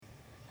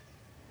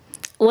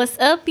What's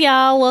up,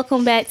 y'all?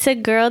 Welcome back to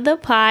Girl the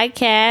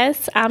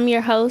Podcast. I'm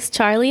your host,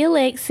 Charlie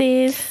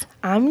Alexis.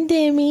 I'm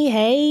Demi.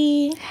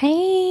 Hey.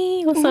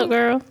 Hey, what's up,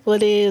 girl?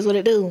 What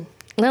it do?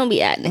 Don't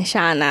be acting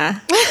shy now.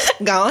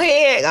 Go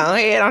ahead.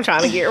 I'm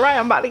trying to get right.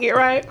 I'm about to get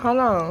right. Hold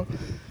on.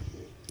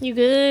 You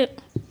good?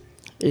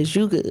 Is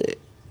you good?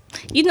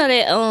 You know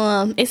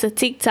that it's a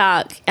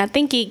TikTok. I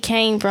think it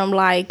came from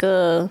like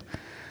a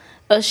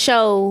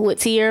show with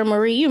Tierra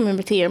Marie. You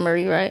remember Tierra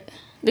Marie, right?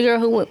 The girl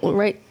who went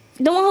right,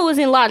 the one who was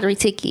in Lottery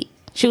Ticket.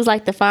 She was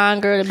like the fine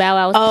girl, the Bow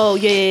Wow. Oh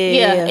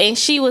yeah. And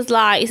she was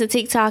like, it's a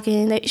TikTok,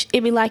 and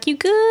it'd be like, you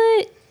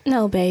good?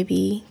 No,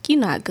 baby, you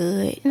not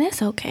good, and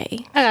that's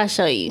okay. I gotta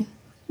show you.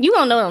 You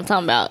gonna know what I'm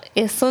talking about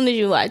as soon as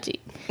you watch it.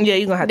 Yeah,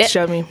 you gonna have to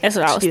show me. That's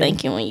what I was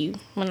thinking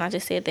when I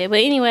just said that. But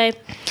anyway,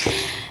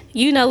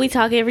 you know we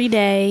talk every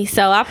day,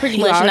 so I pretty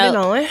much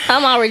know.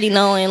 I'm already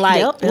knowing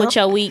what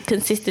your week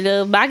consisted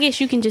of. But I guess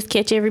you can just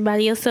catch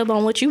everybody else up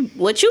on what you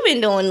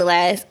been doing the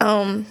last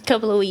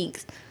couple of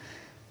weeks.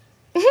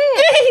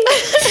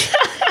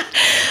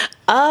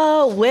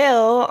 A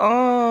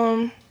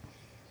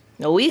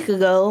week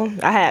ago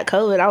I had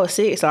COVID. I was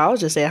sick, so I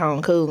was just at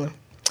home cooling.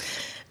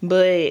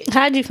 But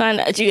how'd you find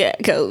out you had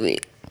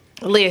COVID?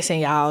 Listen,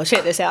 y'all,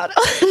 check this out.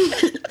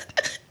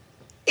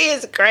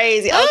 It's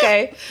crazy.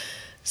 Okay,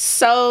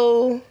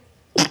 so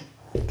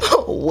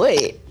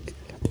what?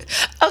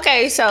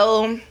 Okay,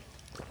 so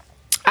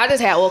I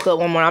just had woke up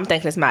one morning. I'm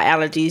thinking it's my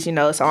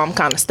allergies, so I'm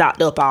kind of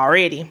stocked up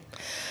already.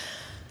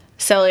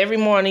 So every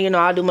morning,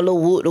 I do my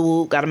little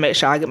whoop-de-whoop. Got to make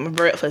sure I get my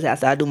breakfast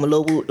after I do my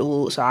little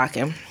whoop-de-whoop so I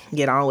can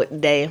get on with the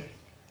day.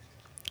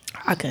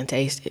 I couldn't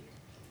taste it.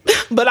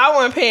 But I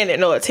wasn't paying it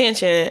no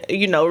attention,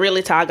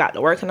 really till I got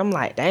to work. And I'm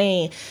like,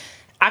 dang,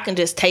 I can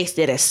just taste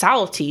it as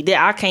salty. It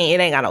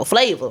ain't got no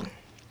flavor.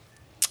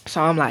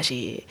 So I'm like,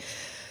 shit.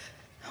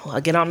 Well, I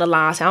get on the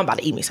line, say, I'm about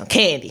to eat me some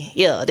candy.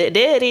 Yeah, there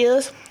it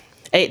is.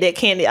 Ate that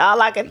candy.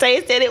 All I could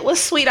taste that it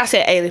was sweet. I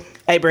said,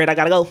 hey, Brad, I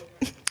gotta go.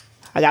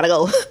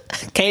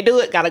 Can't do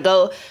it. Gotta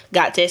go.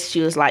 Got tested. She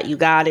was like, you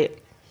got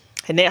it.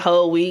 And that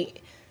whole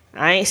week,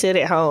 I ain't sit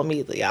at home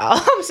either, y'all.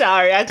 I'm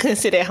sorry. I couldn't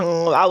sit at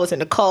home. I was in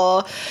the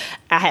car.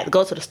 I had to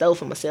go to the store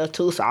for myself,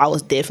 too. So I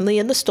was definitely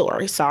in the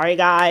store. Sorry,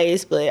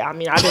 guys. But,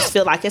 I just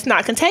feel like it's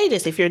not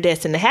contagious. If you're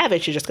destined to have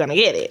it, you're just going to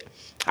get it.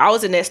 I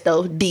was in that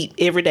store deep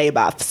every day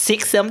about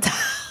 6-7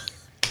 times.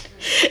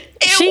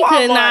 She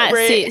could not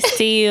sit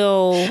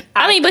still.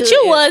 But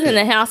you was in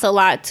the house a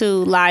lot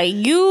too. Like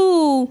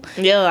you.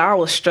 Yeah, I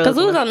was struggling.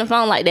 Because we was on the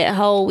phone like that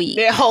whole week.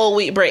 That whole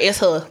week, Brett. It's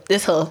her. It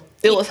was her.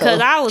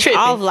 Because I was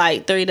off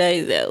like 3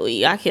 days that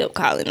week. I kept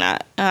calling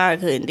out. I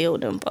couldn't deal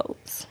with them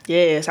folks.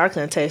 Yes, I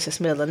couldn't taste the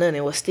smell of nothing.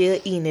 I was still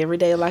eating every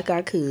day like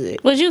I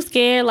could. Was you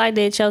scared like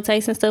that your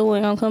taste and stuff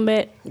wasn't gonna come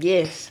back?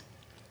 Yes.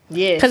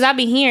 Because I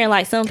be hearing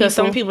like some people. Because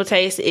some people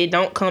taste it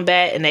don't come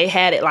back, and they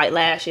had it like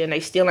last year, and they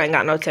still ain't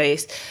got no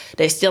taste.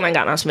 They still ain't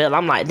got no smell.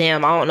 I'm like,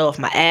 damn, I don't know if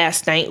my ass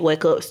stink.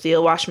 Wake up,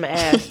 still wash my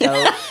ass though.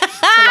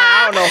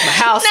 I don't know if my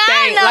house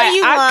stink.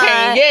 I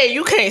can't. Yeah,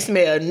 you can't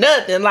smell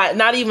nothing. Like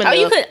not even. Oh,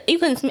 you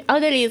couldn't smell. Oh,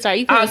 that is right.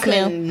 You couldn't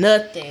smell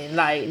nothing.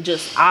 Like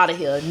just out of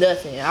here,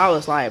 nothing. I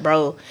was like,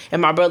 bro,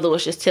 and my brother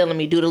was just telling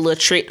me do the little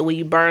trick where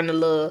you burn the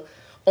little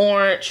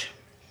orange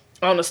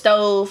on the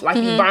stove, like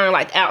you burn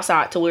like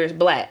outside to where it's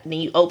black. Then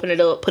you open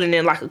it up, put it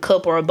in like a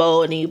cup or a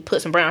bowl, and then you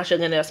put some brown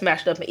sugar in there,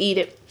 smash it up and eat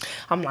it.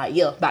 I'm like,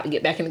 yeah, about to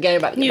get back in the game,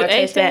 about to get my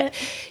taste back.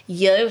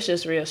 Yeah, it was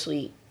just real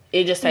sweet.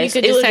 It just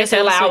tasted. It was just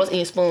like I was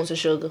eating spoons of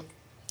sugar.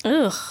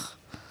 Ugh.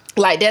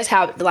 Like that's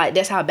how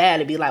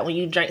bad it be. Like when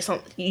you drink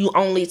something, you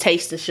only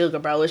taste the sugar,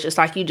 bro. It's just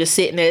like you just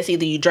sitting there. It's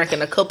either you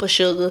drinking a cup of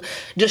sugar,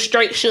 just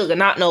straight sugar,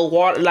 not no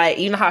water. Like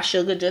you know how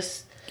sugar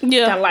just kind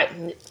of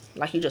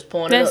like you just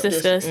pouring it up. That's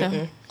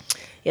disgusting.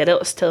 Yeah, that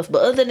was tough.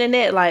 But other than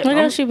that, like... What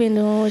else you been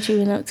doing? What you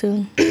been up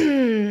to?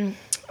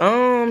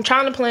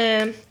 Trying to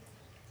plan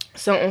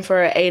something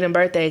for Aiden's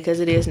birthday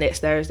because it is next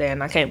Thursday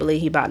and I can't believe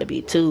he about to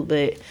be 2.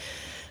 But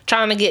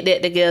trying to get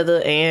that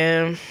together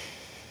and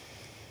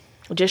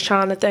just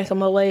trying to think of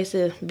my ways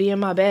to be in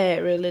my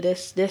bag, really.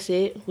 That's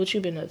it. What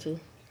you been up to?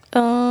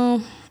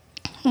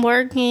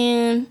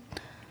 Working...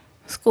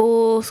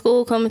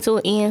 School coming to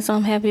an end, so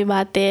I'm happy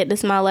about that. This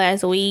is my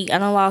last week. I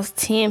done lost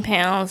 10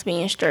 pounds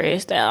being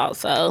stressed out,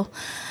 so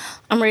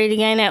I'm ready to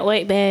gain that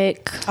weight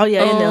back. Oh,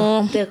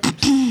 yeah,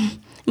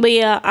 But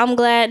yeah, I'm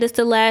glad this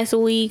the last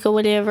week or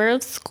whatever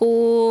of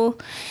school.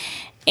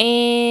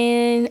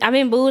 And I've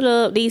been booed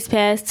up these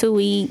past 2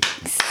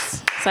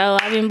 weeks. So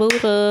I've been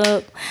booed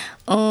up.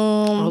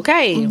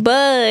 Okay.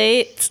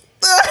 But...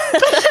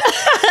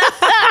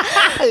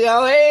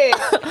 Go ahead.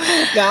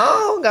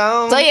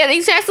 Go. So yeah,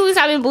 these past 2 weeks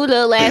I've been booed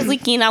up. Last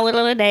weekend I went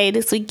on a date.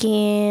 This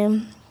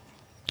weekend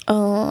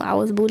I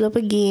was booed up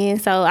again.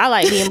 So I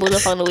like being booed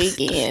up on the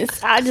weekends.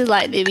 I just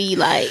like to be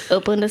like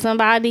up under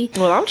somebody.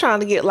 Well, I'm trying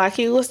to get like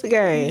you. What's the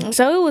game?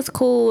 So it was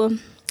cool. You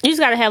just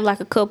gotta have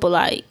like a couple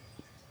like,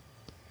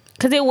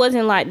 cause it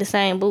wasn't like the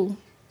same boo.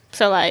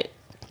 So like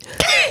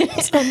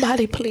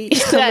somebody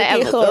please come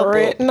and get her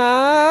right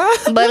now.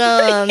 But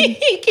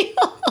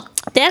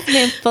That's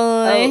been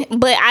fun.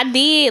 But I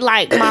did,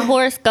 like, my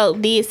horoscope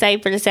did say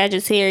for the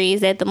Sagittarius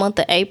that the month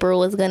of April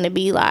was going to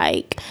be,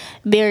 like,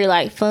 very,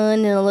 like, fun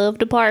in the love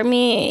department.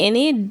 And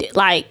it,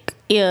 like,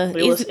 yeah,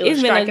 it's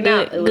been a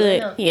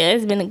good yeah,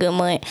 it's been a good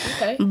month.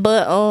 Okay.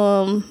 But,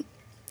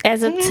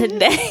 as of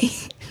today,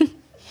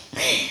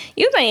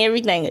 you think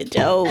everything a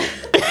joke.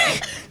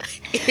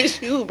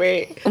 It's you,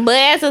 Brett. But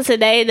as of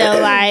today, though,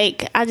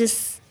 like, I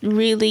just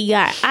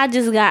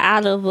got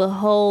out of a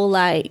whole,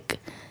 like,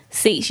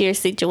 6-year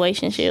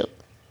situationship.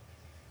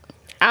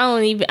 I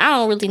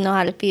don't really know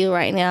how to feel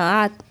right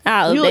now.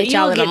 I'll update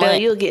y'all in a month.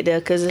 You'll get there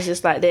because it's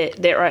just like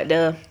that right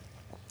there.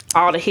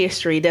 All the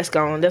history that's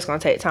gonna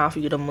take time for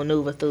you to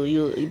maneuver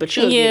through. But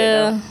you'll get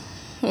it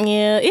though.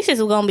 Yeah, it's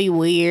just gonna be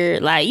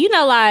weird. Like, you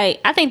know,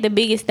 like, I think the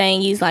biggest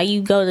thing is, like,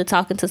 you go to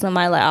talking to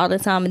somebody, like, all the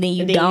time and then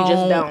you don't. You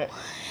just don't.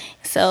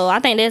 So I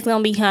think that's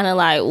gonna be kind of,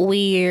 like,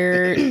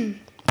 weird.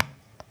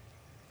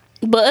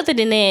 But other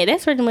than that,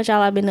 that's pretty much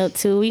all I've been up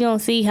to. We gonna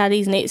see how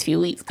these next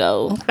few weeks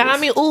go. I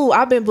mean,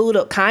 I've been booed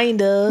up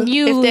kinda.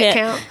 If that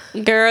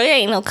count. Girl, it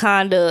ain't no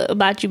kinda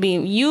about you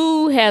being.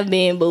 You have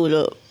been booed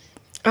up.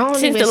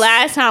 Since the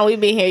last time we've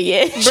been here,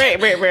 yes.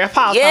 Brett,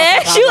 pause.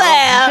 Yes, you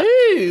have.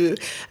 Dude,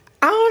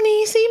 I don't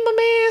even see my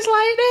mans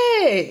like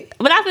that.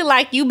 But I feel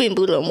like you've been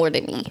booed up more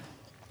than me.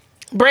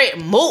 Brett,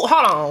 move.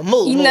 Hold on,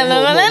 move.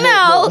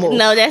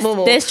 No,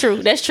 that's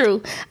true. That's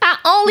true. I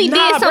only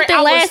did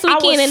something last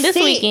weekend and this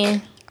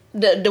weekend.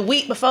 The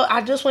week before,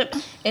 I just went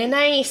and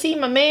I ain't see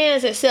my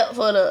mans except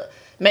for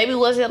maybe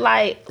was it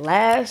like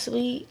last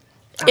week?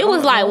 It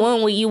was like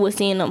 1 week you was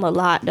seeing them a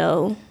lot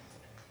though.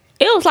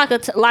 It was like a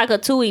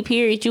 2-week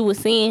period you was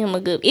seeing him a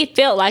good. It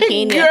felt like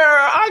in girl,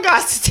 I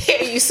got to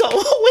tell you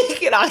something. We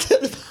get out to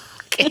the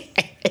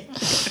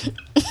podcast.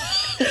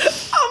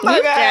 Oh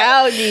my God.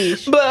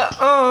 Childish. But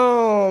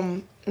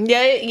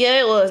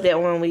yeah, it was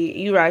that 1 week.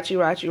 You right.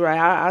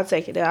 I'll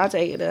take it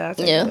there.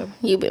 Yeah,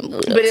 you been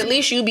moved up. But at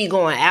least you be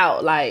going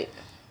out, like,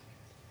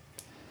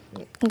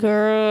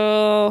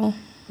 girl.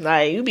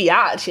 Like, you be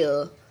out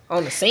here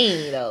on the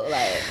scene though,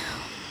 like.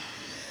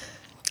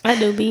 I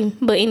do be,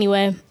 but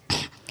anyway.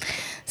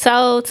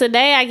 So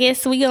today, I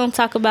guess we gonna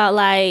talk about,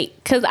 like,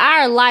 cause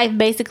our life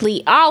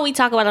basically all we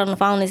talk about on the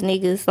phone is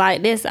niggas.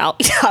 Like, that's all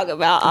we talk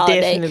about all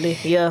Definitely, day.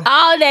 Yeah.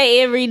 All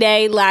day, every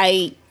day.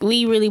 Like,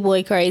 we really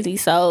boy crazy.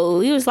 So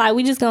we was like,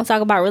 we just gonna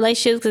talk about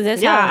relationships because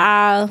that's how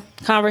our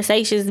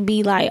conversations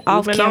be, like,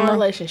 off camera. On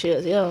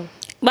relationships, yeah.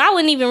 But I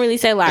wouldn't even really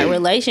say, like,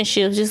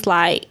 relationships, just,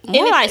 like,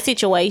 more like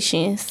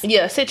situations.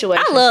 Yeah,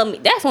 situations. I love me.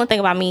 That's one thing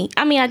about me.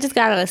 I mean, I just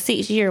got on a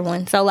 6-year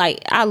one. So,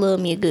 like, I love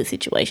me a good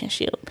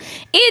situationship.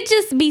 It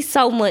just be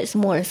so much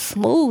more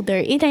smoother.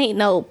 It ain't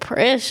no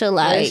pressure.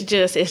 Like,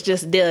 it's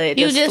just there.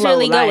 You just flow,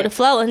 really go with the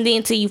flow. And then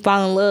until you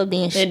fall in love,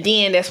 then. And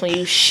then that's when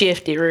you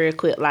shift it real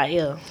quick. Like,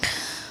 yeah.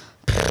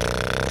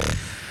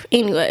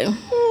 Anyway.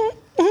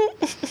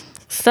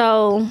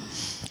 So,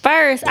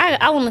 first,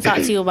 I want to talk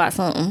to you about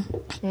something.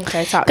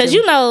 Okay, talk to me. Because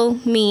you know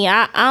me,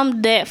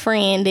 I'm that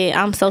friend that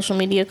I'm social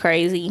media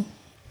crazy.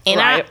 And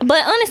right.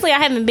 But honestly, I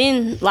haven't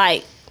been,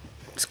 like,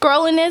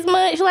 scrolling as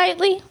much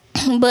lately.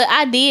 But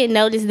I did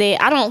notice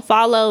that I don't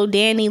follow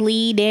Danny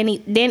Lee.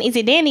 Is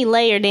it Danny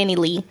Lay or Danny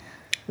Lee?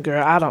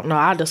 Girl, I don't know.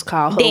 I just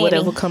call her Danny.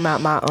 whatever come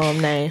out my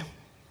name.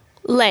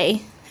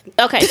 Lay.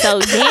 Okay,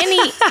 so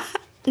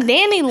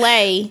Danny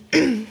Lay.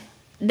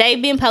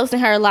 They've been posting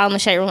her a lot on the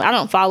Shade Room. I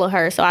don't follow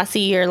her, so I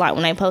see her, like,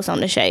 when they post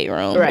on the Shade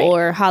Room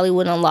or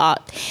Hollywood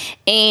Unlocked.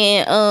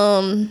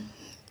 And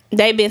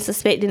they've been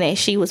suspecting that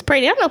she was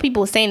pregnant. I know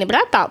people were saying it, but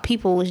I thought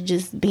people was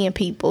just being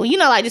people. You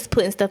know, like, just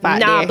putting stuff out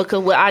there. Nah,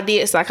 because what I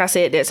did is, like I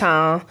said at that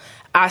time,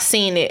 I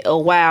seen it a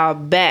while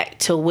back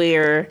to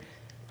where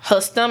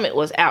her stomach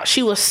was out.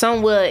 She was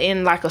somewhere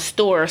in, like, a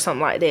store or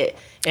something like that,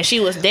 and she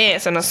was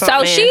dancing or something.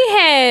 So she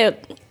had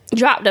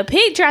dropped a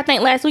picture, I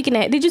think, last week in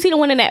that. Did you see the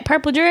one in that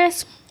purple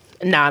dress?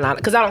 Nah,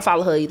 because I don't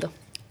follow her either.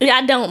 Yeah,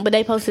 I don't, but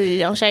they posted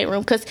it on Shade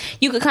Room because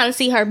you could kind of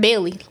see her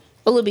belly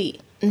a little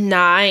bit.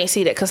 Nah, I ain't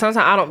see that because sometimes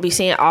I don't be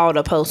seeing all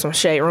the posts from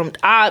Shade Room.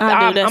 I'm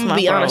gonna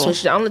be honest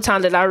with you. The only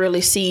time that I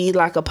really see,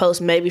 like, a post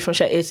maybe from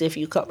Shade is if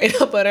you comment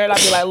up on her and I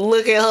be like,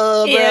 look at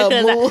her,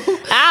 bro.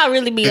 I'll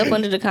really be up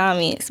under the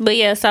comments. But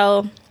yeah,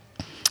 so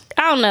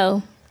I don't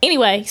know.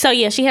 Anyway, so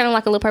yeah, she had on,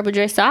 like, a little purple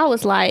dress. So I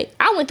was like,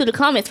 I went through the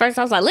comments first.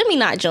 I was like, let me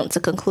not jump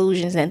to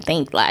conclusions and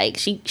think, like,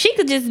 she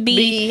could just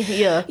be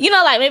you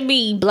know, like,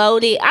 maybe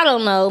bloated. I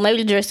don't know.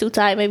 Maybe the dress too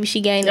tight. Maybe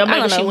she gained it. Maybe I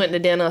don't know. She went to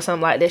dinner or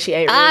something like that. She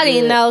ate really I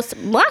didn't good.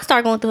 know. When I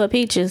started going through her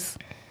pictures,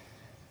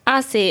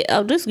 I said,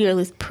 oh, this girl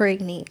is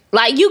pregnant.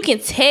 Like, you can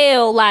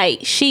tell,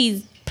 like,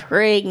 she's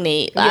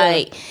pregnant.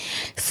 Like,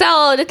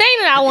 so the thing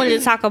that I wanted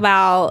to talk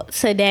about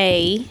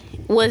today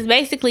was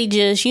basically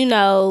just, you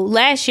know,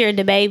 last year,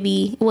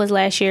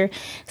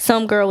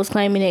 some girl was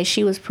claiming that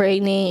she was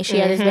pregnant. She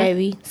had his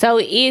baby. So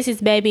it is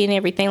his baby and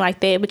everything like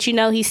that. But, you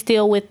know, he's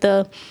still with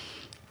the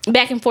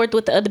back and forth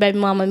with the other baby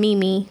mama,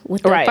 Mimi,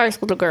 with the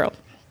first little girl.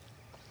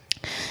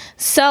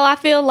 So I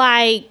feel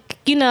like,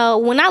 you know,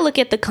 when I look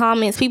at the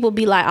comments, people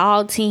be like,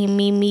 all team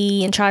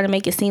Mimi and try to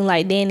make it seem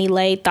like Danny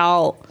Lay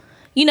thought,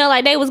 you know,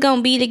 like they was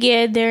gonna be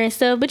together and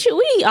stuff. But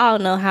we all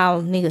know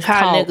how niggas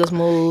talk. Niggas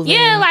move.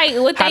 Yeah, like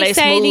what they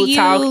say to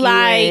you,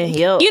 like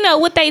you know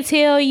what they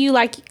tell you.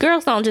 Like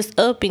girls don't just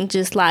up and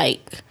just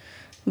like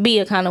be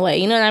a kind of way.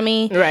 You know what I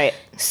mean? Right.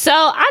 So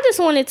I just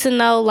wanted to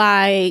know,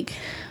 like,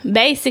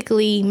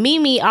 basically,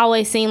 Mimi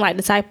always seemed like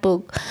the type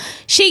of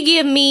she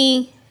give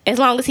me as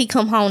long as he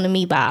come home to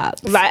me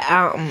vibes. Like,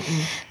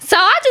 so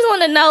I just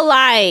want to know,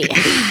 like,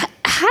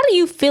 how do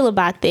you feel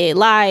about that?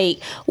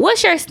 Like,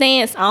 what's your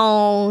stance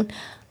on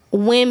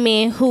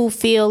women who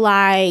feel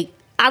like,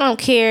 I don't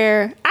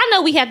care. I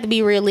know we have to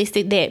be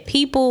realistic that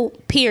people,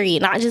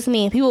 period, not just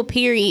men, people,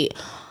 period,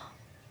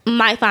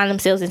 might find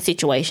themselves in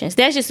situations.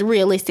 That's just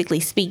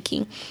realistically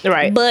speaking.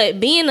 Right. But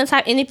being the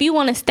type, and if you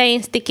want to stay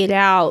and stick it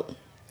out,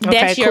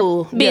 that's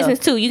your business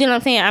too. You get what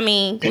I'm saying? I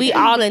mean, we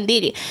all done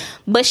did it.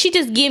 But she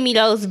just give me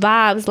those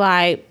vibes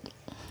like,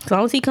 as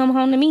long as he come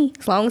home to me,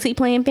 as long as he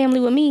playing family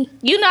with me.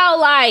 You know,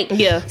 like,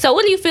 yeah. So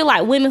what do you feel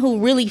like women who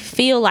really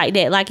feel like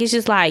that? Like, it's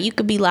just like, you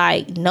could be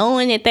like,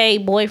 knowing that they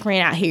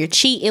boyfriend out here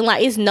cheating,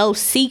 like, it's no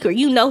secret.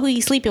 You know who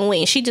he's sleeping with.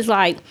 And she just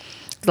like,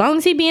 as long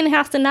as he be in the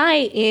house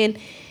tonight and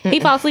he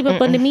fall asleep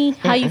up under me,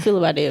 how you feel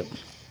about it?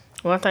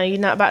 One thing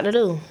you're not about to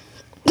do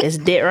is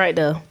dead right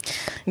there.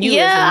 You is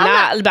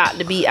not about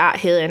to be out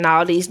here in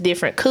all these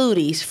different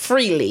cooties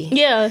freely.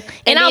 Yeah,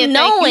 and I'm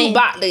knowing.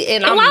 Why would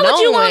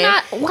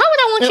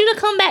I want you to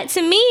come back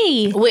to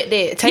me with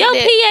that? Your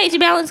pH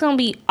balance gonna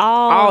be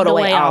all the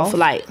way off.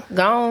 Like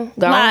go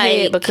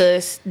ahead,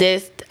 because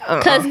this.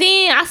 Because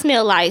then I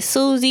smell like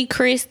Susie,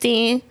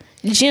 Kristen,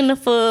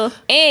 Jennifer,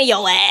 and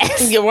your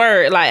ass. Your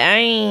word, like I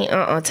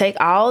ain't take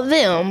all of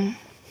them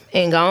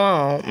and go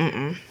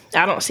on.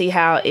 I don't see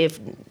how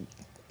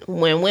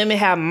when women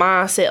have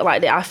mindset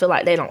like that, I feel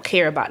like they don't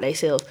care about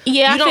themselves.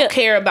 Yeah, you don't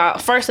care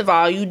about. First of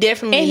all, you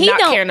definitely not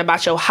caring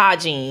about your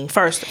hygiene.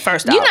 First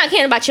off, you're not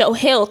caring about your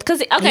health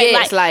because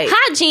like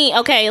hygiene.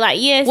 Okay,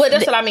 like yes. Well,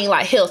 that's what I mean.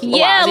 Like health.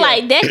 Yeah,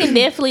 like that can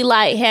definitely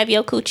like have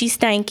your coochie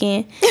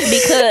stinking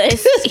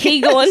because he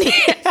going in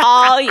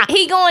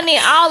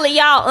all of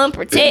y'all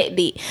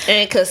unprotected.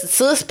 And because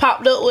sis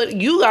popped up with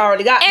you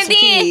already got some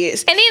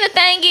kids. And then the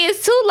thing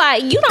is too,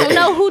 like you don't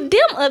know who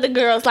them other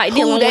girls like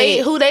dealing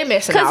with. Who they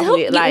messing off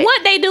with. Like,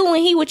 what they do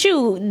when he with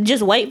you,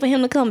 just wait for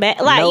him to come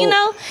back. Like, you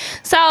know?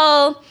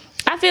 So,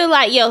 I feel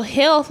like your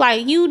health,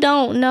 like, you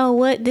don't know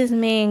what this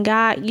man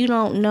got. You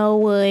don't know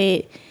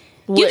what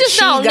you just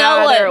don't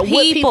know what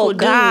people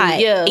got.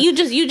 Yeah. You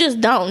just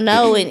don't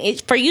know. And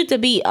it's for you to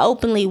be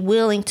openly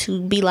willing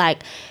to be,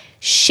 like,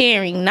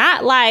 sharing.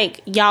 Not like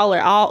y'all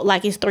are all,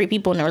 like, it's 3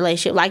 people in a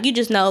relationship. Like, you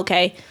just know,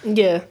 okay.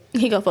 Yeah.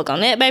 He gonna fuck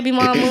on that baby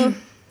mama.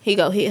 He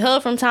go hit her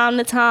from time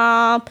to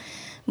time.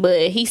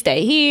 But he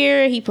stay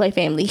here. He play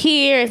family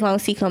here. As long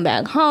as he come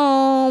back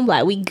home,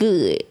 like we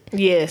good.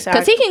 Yes,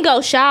 because he can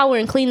go shower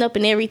and clean up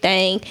and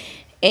everything,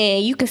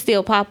 and you can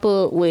still pop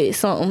up with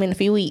something in a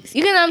few weeks.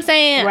 You get what I'm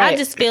saying? Right. I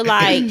just feel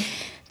like,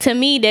 to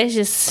me, that's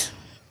just.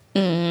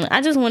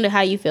 I just wonder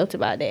how you felt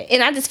about that,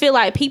 and I just feel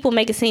like people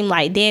make it seem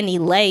like Danny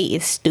Lay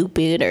is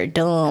stupid or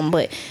dumb,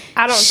 but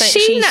I don't think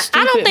she's stupid.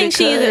 I don't think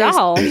she is at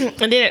all.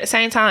 And then at the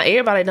same time,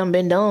 everybody done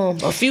been dumb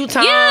a few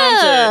times.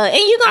 Yeah, and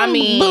you gonna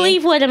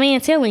believe what a man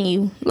telling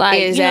you,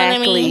 like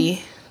exactly, you know what I mean?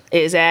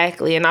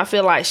 Exactly. And I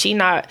feel like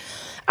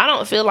I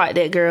don't feel like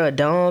that girl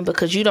dumb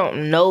because you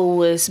don't know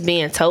what's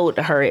being told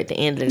to her at the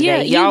end of the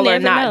day. Y'all are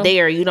not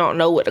there. You don't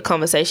know what the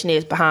conversation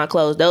is behind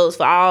closed doors.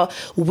 For all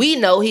we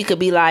know, he could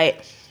be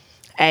like,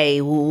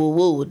 hey,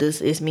 woo, this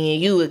is me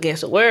and you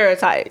against the world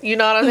type. You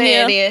know what I'm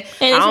saying?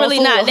 Yeah. And it's really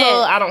not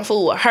that. I don't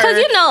fool with her. Because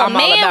you know, a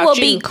man will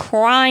be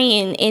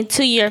crying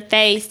into your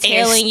face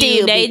telling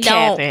you they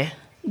don't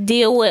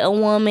deal with a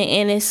woman,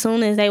 and as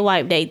soon as they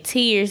wipe their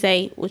tears,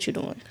 what you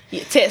doing?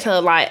 You text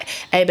her like,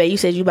 hey, babe, you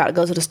said you about to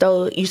go to the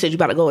store. You said you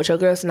about to go with your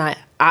girls tonight.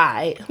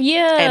 Alright.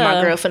 Yeah. And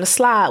my girl finna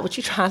slide. What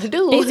you trying to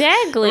do?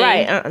 Exactly.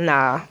 Right.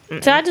 Nah.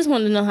 So I just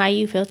wanted to know how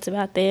you felt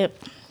about that.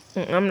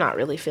 I'm not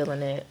really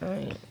feeling that.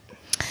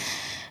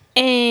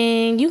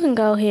 And you can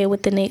go ahead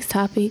with the next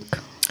topic.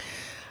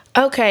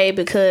 Okay,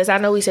 because I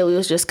know we said we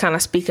was just kind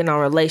of speaking on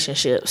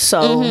relationships.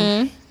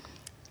 So,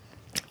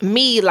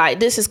 me, like,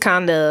 this is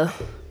kind of,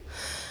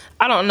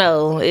 I don't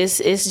know. It's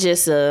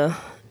just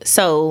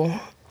so,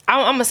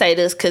 I'm going to say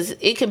this because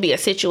it could be a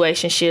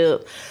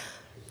situationship.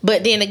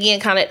 But then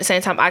again, kind of at the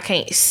same time, I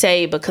can't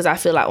say because I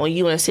feel like when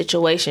you in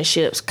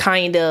situationships,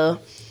 kind of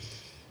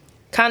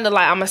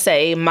like I'm gonna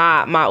say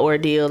my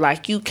ordeal,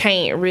 like you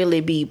can't really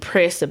be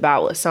pressed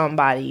about what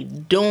somebody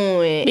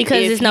doing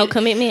because there's no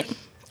commitment.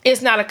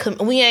 It's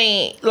not we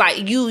ain't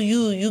like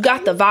you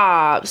got the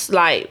vibes,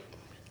 like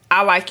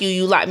I like you,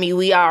 you like me,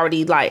 we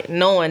already like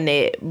knowing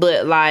that.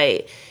 But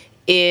like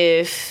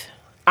if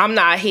I'm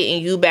not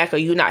hitting you back or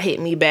you not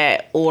hitting me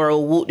back, or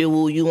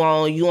woo you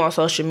on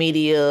social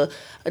media,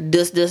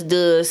 this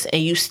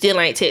and you still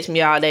ain't text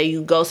me all day,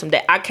 you go some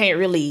day, I can't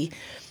really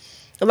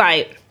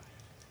like.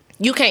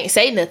 You can't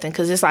say nothing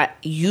because it's like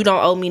you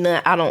don't owe me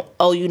nothing, I don't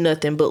owe you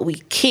nothing, but we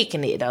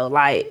kicking it though.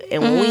 Like,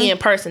 and when we in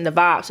person, the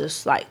vibes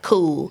is like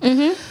cool.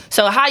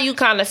 So how you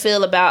kind of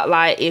feel about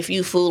like if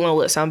you fooling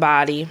with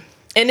somebody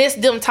and it's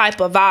them type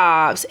of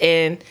vibes,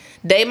 and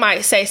they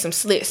might say some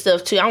slick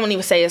stuff too. I won't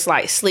even say it's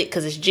like slick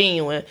because it's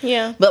genuine.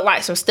 Yeah. But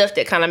like some stuff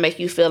that kind of make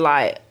you feel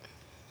like,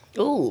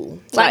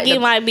 ooh, like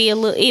it might be a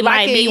little. It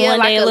might be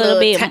one day a little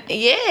bit.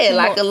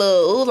 Like a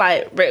little. Ooh,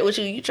 like Brett, what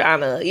you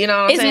trying to? You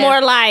know what I'm saying? It's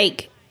more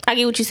like, I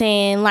get what you're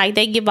saying. Like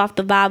they give off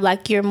the vibe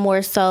like you're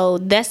more so.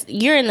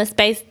 You're in the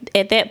space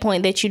at that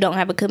point that you don't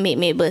have a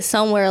commitment, but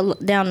somewhere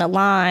down the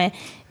line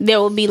there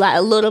will be like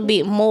a little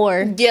bit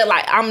more. Yeah,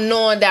 like I'm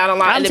knowing down the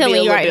line. I'm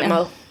telling you right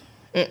now.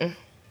 More.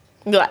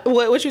 Like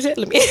what you said?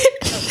 Let me.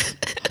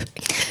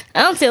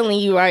 I'm telling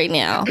you right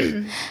now.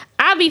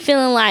 I be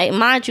feeling like,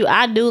 mind you,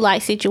 I do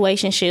like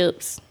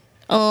situationships.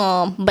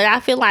 But I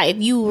feel like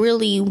if you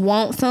really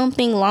want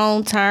something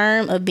long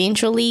term,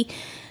 eventually,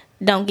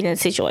 don't get in a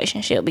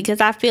situationship,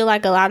 because I feel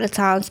like a lot of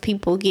times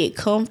people get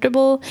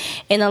comfortable,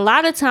 and a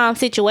lot of times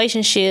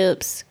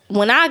situationships,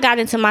 when I got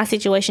into my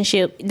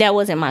situationship, that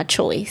wasn't my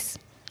choice.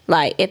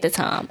 Like at the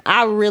time,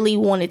 I really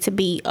wanted to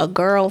be a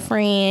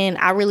girlfriend.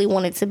 I really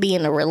wanted to be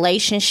in a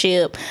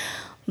relationship,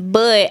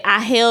 but I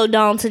held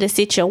on to the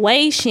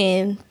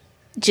situation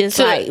just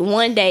like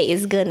one day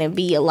it's gonna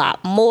be a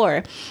lot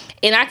more.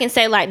 And I can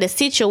say like the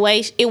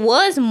situation, it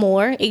was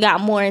more, it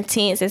got more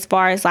intense as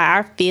far as like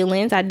our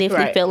feelings. I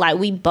definitely feel like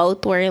we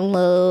both were in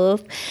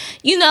love.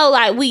 You know,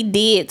 like we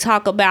did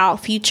talk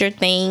about future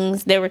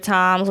things. There were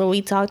times where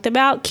we talked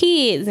about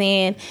kids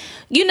and,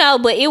 you know,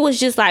 but it was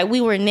just like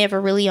we were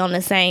never really on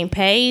the same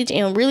page.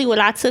 And really what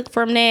I took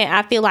from that,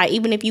 I feel like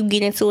even if you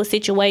get into a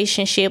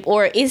situationship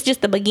or it's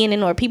just the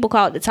beginning or people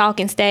call it the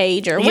talking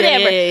stage or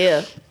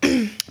whatever.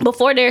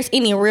 Before there's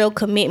any real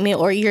commitment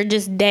or you're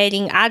just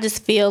dating, I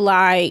just feel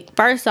like,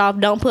 first off,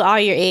 don't put all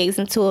your eggs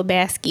into a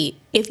basket.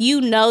 If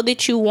you know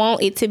that you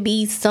want it to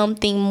be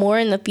something more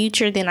in the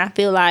future, then I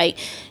feel like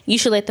you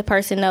should let the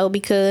person know,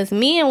 because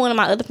me and one of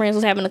my other friends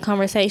was having a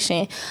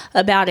conversation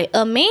about it.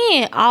 A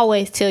man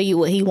always tell you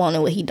what he want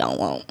and what he don't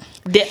want.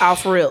 That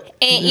off real.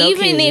 And no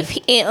even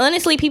kidding. And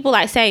honestly, people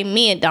like say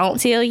men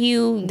don't tell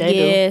you.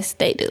 Yes,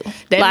 they do.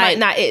 They might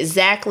not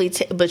exactly,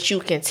 but you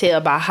can tell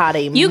by how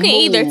they move. You can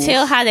either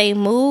tell how they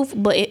move,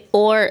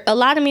 or a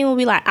lot of men will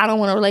be like, I don't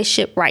want a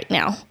relationship right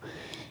now.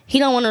 He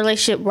don't want a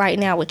relationship right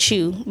now with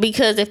you,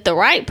 because if the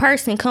right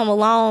person come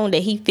along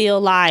that he feel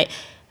like,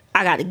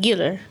 I gotta get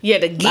her. Yeah,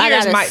 the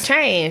gears might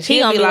change. He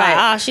gonna be like,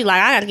 oh, she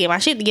like, I gotta get my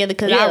shit together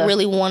because I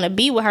really want to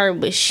be with her,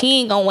 but she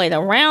ain't gonna wait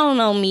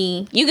around on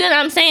me. You get what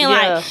I'm saying?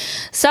 Yeah. Like,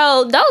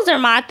 so those are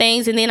my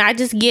things. And then I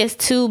just guess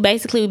too,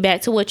 basically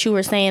back to what you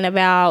were saying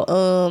about,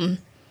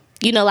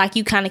 you know, like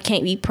you kind of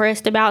can't be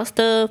pressed about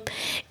stuff.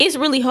 It's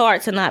really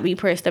hard to not be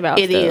pressed about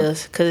stuff. It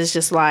is, because it's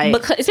just like...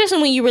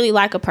 especially when you really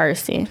like a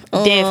person.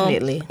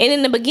 Definitely. And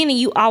in the beginning,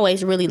 you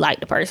always really like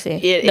the person.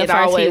 It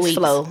always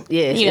flow.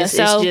 Yes. Yeah,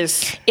 so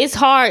it's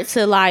hard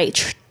to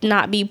like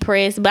not be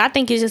pressed. But I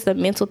think it's just a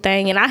mental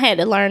thing. And I had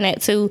to learn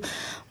that too,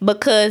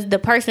 because the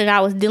person that I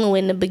was dealing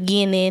with in the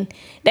beginning,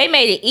 they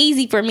made it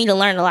easy for me to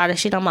learn a lot of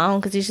shit on my own,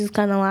 because it's just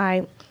kind of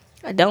like...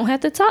 I don't have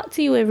to talk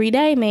to you every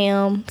day,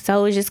 ma'am.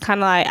 So it's just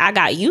kind of like I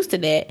got used to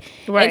that.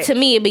 Right. And to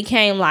me, it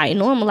became like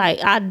normal.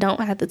 Like, I don't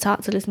have to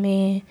talk to this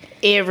man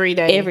every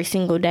day, every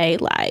single day.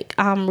 Like,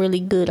 I'm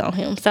really good on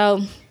him.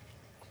 So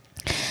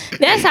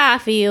that's how I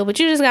feel. But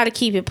you just got to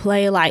keep it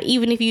play. Like,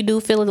 even if you do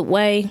feel the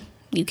way,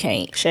 you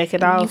can't shake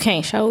it off. You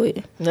can't show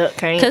it. No,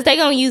 can't. Because they're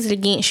going to use it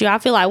against you. I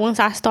feel like once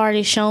I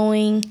started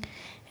showing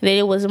that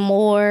it was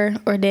more,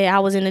 or that I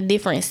was in a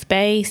different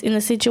space in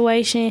the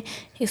situation,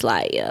 it's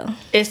like,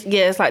 it's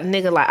like,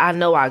 nigga, like, I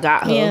know I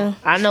got her. Yeah.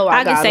 I know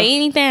I got her. I can say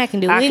anything. I can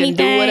do anything. I can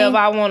do whatever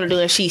I want to do,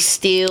 and she's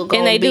still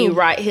gonna be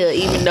right here,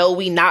 even though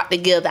we not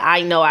together.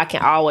 I know I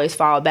can always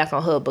fall back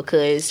on her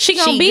because she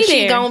gonna be there.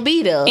 She gonna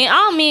be there. And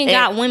all men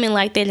got women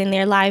like that in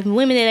their life.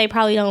 Women that they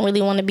probably don't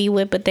really want to be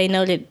with, but they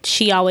know that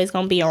she always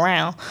gonna be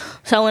around.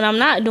 So when I'm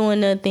not doing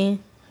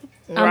nothing,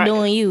 I'm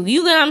doing you.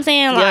 You get what I'm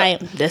saying? Like,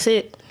 that's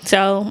it.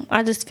 So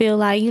I just feel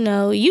like, you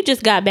know, you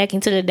just got back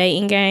into the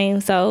dating game.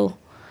 So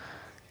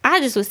I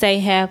just would say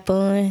have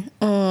fun.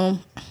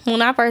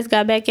 When I first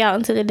got back out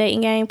into the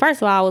dating game,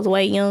 first of all, I was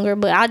way younger,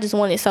 but I just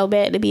wanted so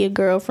bad to be a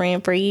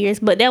girlfriend for years.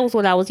 But that was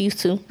what I was used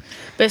to.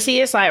 But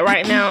see, it's like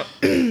right now,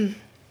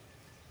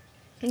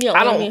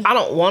 I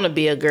don't want to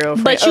be a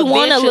girlfriend. But you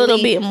want a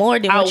little bit more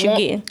than what you're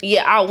getting.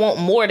 Yeah, I want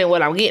more than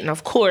what I'm getting,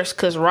 of course.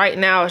 Because right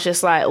now it's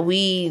just like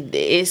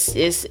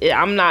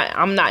I'm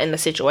not in the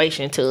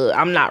situation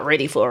I'm not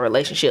ready for a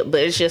relationship.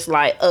 But it's just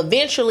like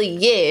eventually,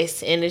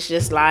 yes, and it's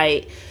just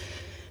like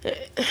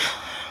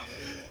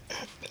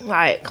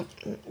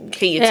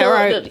can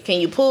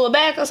you pull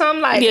back or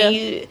something? Like,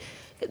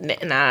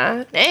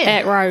 nah, damn,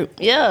 act right.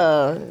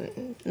 Yeah,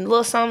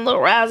 little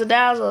razzle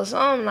dazzle or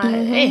something like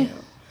damn.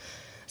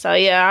 So,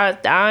 yeah,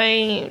 I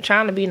ain't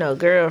trying to be no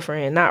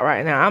girlfriend. Not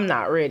right now. I'm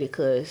not ready,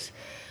 because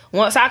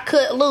once I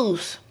cut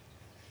loose,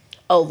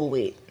 over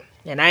with.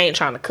 And I ain't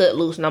trying to cut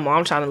loose no more.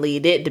 I'm trying to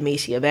leave that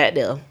Demesia back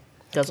there.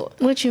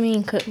 What you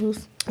mean cut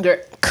loose? Girl,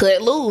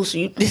 cut loose.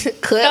 You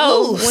cut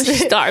loose. Once you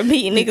start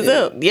beating niggas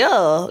up.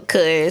 Yeah,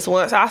 because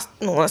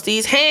once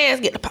these hands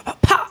get to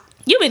pop.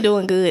 You been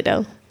doing good,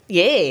 though.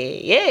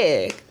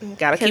 Yeah.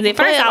 Gotta keep it. At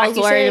first I was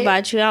worried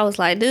about you. I was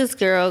like, this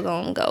girl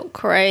gonna go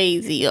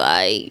crazy.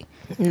 Like,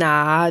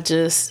 nah,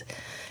 just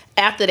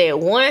after that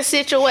one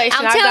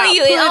situation, I'm telling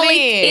you,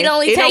 it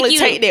only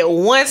take that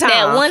one time.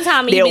 That one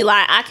time you be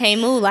like, I can't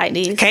move like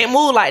this. Can't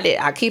move like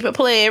that. I keep it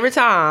playing every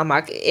time.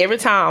 Every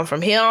time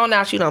from here on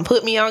out, you done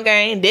put me on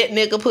game. That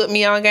nigga put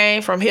me on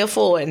game from here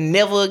forward.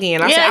 Never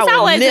again. It's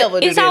always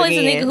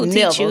a nigga who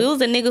teach you. It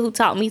was a nigga who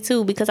taught me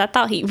too because I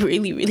thought he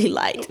really, really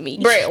liked me.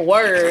 Brett,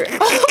 word.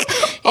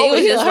 It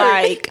was just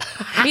like,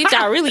 bitch,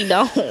 I really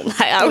don't.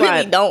 Like, I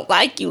really don't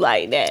like you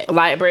like that.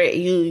 Like, Brett,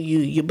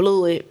 you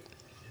blew it.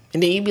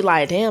 And then you be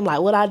like, damn,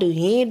 like, what I do?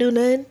 You ain't do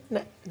nothing?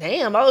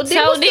 Damn, what's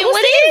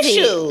the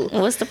issue?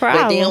 What's the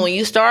problem? But then when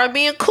you start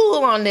being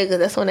cool on niggas,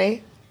 that's when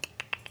they...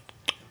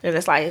 And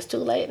it's like, it's too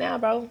late now,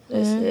 bro.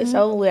 It's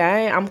over with.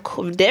 I'm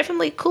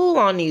definitely cool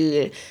on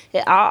you.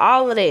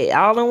 All of that.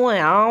 All in one.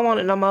 I don't want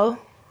it no more.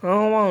 I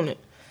don't want it.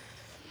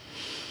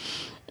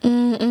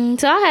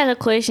 So I had a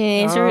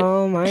question.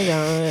 Oh, my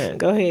God.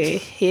 Go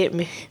ahead. Hit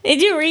me.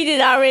 Did you read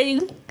it already?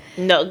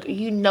 No,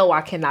 you know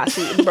I cannot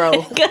see it, bro.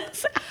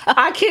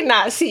 I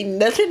cannot see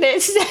nothing that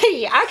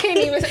say. I can't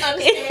even understand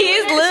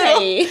it's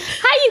little.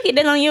 How you get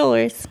that on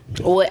yours?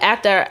 Well,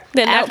 after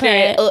it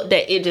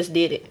update, it just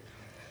did it.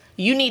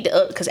 You need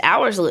to because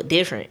ours look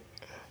different.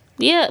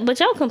 Yeah, but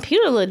your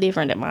computer look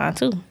different than mine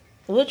too.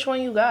 Which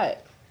one you got?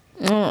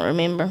 I don't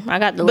remember. I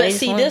got the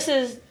latest one. This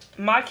is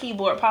my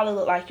keyboard. Probably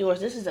look like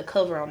yours. This is a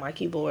cover on my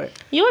keyboard.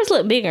 Yours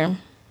look bigger.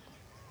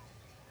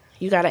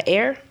 You got an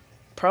Air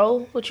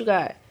Pro? What you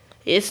got?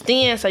 It's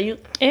thin, so you...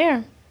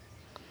 Air.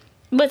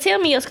 But tell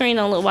me your screen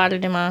don't look wider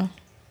than mine.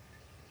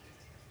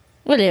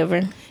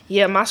 Whatever.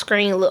 Yeah, my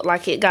screen looked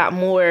like it got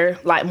more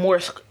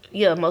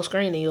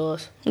screen than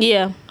yours.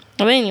 Yeah.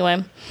 But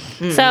anyway.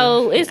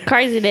 So, it's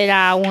crazy that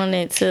I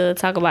wanted to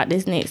talk about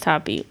this next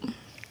topic.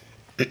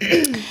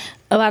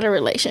 About a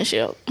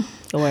relationship.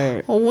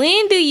 Word.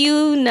 When do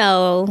you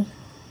know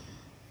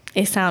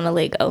it's time to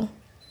let go?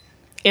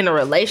 In a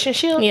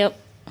relationship? Yep.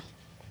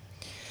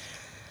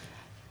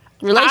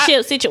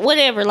 Relationship situation,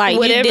 whatever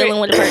you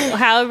dealing with a person,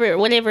 however,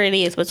 whatever it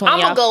is between y'all.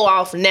 I'm gonna go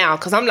off now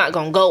because I'm not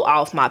gonna go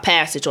off my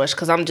past situation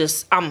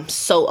because I'm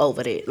so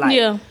over it. Like,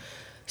 yeah.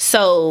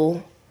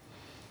 So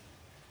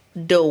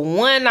the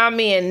one I'm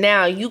in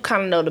now, you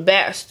kind of know the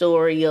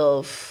backstory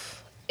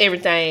of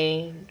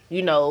everything,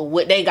 you know,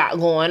 what they got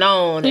going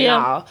on and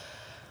all.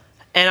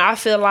 And I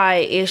feel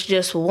like it's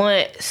just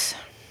once,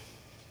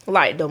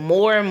 like the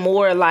more and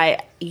more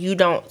like you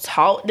don't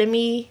talk to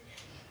me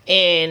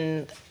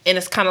and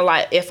it's kind of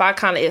like if I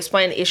kind of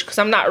explain the issue because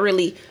I'm not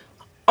really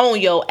on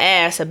your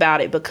ass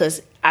about it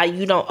because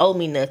you don't owe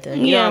me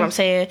nothing. You know what I'm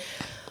saying?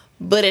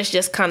 But it's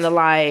just kind of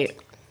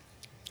like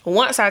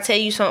once I tell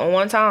you something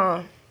one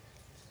time,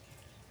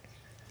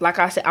 like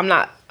I said, I'm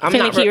not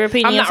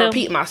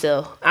repeating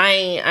myself. I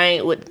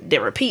ain't with the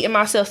repeating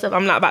myself stuff.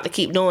 I'm not about to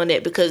keep doing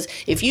that because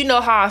if you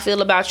know how I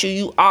feel about you,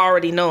 you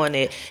already knowing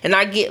it. And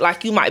I get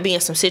like you might be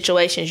in some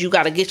situations you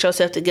got to get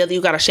yourself together.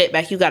 You got to shake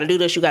back. You got to do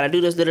this. You got to do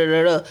this. Da da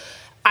da da.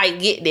 I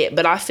get that,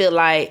 but I feel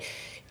like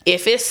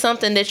if it's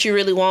something that you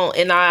really want,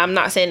 and I'm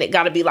not saying it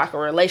got to be like a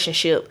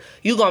relationship,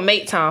 you gonna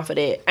make time for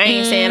that. I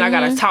ain't saying I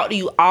gotta talk to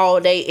you all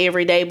day,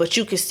 every day, but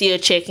you can still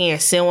check in,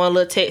 send one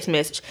little text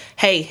message.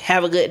 Hey,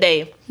 have a good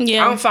day.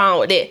 Yeah, I'm fine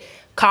with that.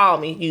 Call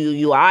me.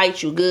 You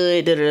alright? You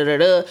good? Da da da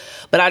da.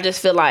 But I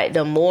just feel like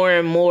the more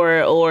and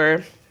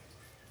more,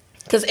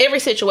 because every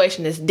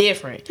situation is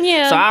different.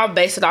 Yeah. So I'll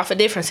base it off a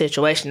different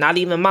situation, not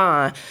even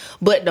mine.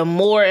 But the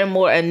more and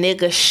more a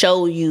nigga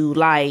show you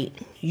like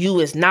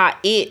you is not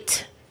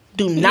it,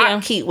 do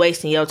not keep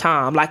wasting your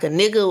time. Like a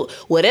nigga,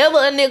 whatever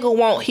a nigga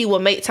want, he will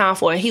make time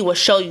for, and he will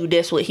show you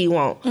that's what he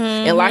want.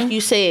 And like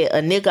you said,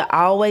 a nigga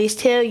always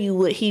tell you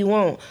what he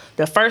want.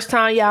 The first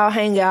time y'all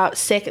hang out,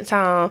 second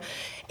time,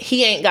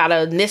 he ain't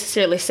gotta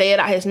necessarily say it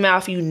out his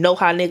mouth. You know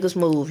how niggas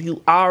move.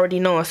 You already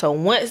know it. So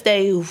once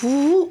they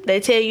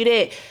tell you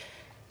that,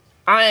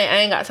 I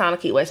ain't got time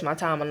to keep wasting my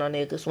time on no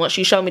niggas. Once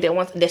you show me that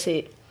once, that's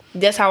it.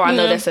 That's how I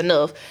know that's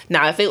enough.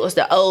 Now, if it was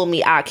the old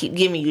me, I keep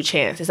giving you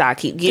chances. I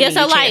keep giving you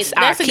chances.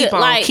 I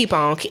keep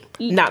on.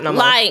 Not no more.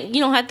 Like,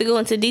 you don't have to go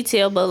into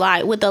detail, but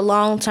like with the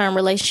long term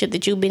relationship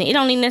that you've been in, it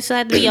don't even necessarily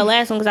have to be your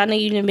last one because I know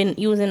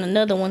you was in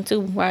another one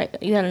too, right?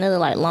 You had another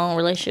like long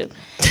relationship.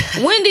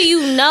 When do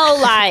you know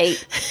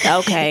like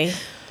okay?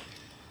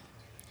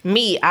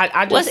 Me,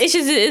 I just.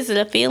 Is it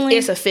a feeling?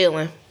 It's a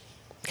feeling.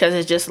 Because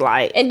it's just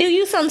like... And do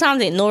you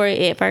sometimes ignore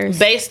it at first?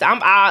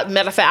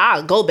 Matter of fact,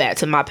 I'll go back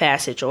to my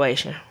past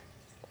situation.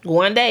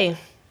 One day,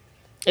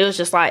 it was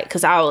just like...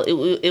 Because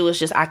it was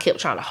just... I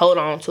kept trying to hold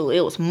on to it.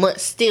 It was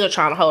months still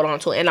trying to hold on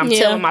to it. And I'm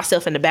telling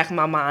myself in the back of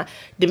my mind,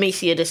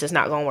 Demecia, this is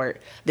not going to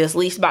work. This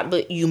least about...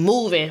 But you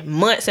moving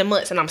months and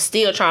months and I'm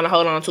still trying to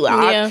hold on to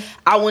it.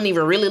 I wasn't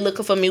even really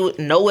looking for me with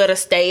nowhere to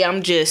stay.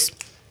 I'm just...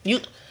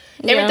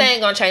 Everything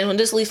going to change. When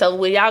this lease over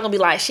with, y'all going to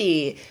be like,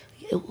 shit...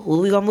 Who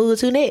we gonna move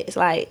to next?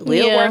 Like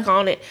we'll work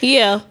on it.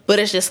 Yeah. But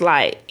it's just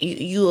like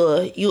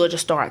you'll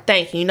just start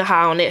thinking. You know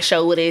how on that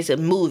show it is a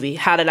movie.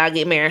 How did I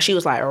get married? She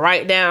was like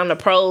write down the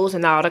pros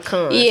and all the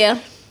cons. Yeah.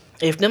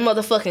 if them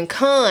motherfucking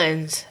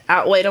cons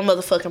outweigh them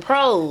motherfucking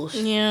pros,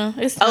 yeah,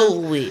 it's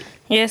over with.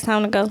 Yeah, it's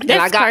time to go.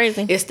 That's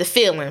crazy. It's the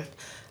feeling.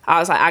 I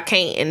was like, I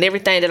can't, and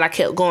everything that I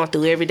kept going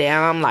through every day,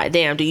 I'm like,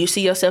 damn, do you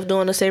see yourself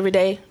doing this every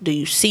day? Do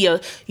you see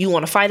you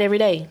want to fight every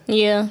day?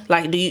 Yeah.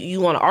 Like, do you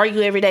want to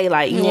argue every day?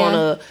 Like, you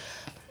want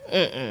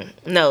to,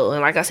 no.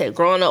 And like I said,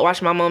 growing up,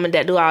 watching my mom and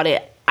dad do all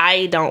that,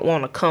 I don't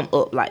want to come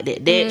up like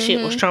that. That shit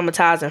was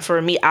traumatizing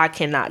for me. I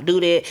cannot do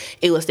that.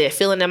 It was that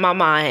feeling in my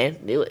mind.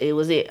 It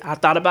was it. I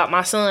thought about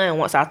my son, and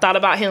once I thought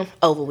about him,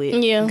 over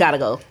with. Yeah. Gotta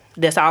go.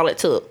 That's all it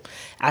took.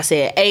 I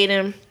said,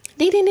 Aiden,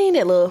 ding,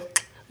 that little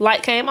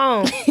light came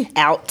on.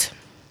 Out.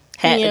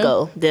 Had to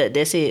go.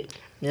 That's it.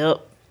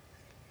 Yep.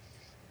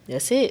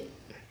 That's it.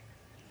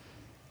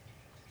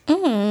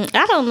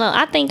 I don't know.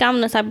 I think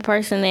I'm the type of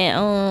person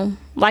that,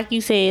 like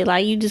you said,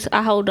 like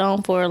I hold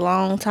on for a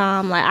long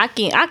time. Like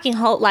I can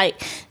hold,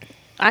 like,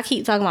 I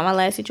keep talking about my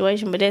last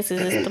situation, but this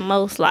is the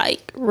most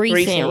like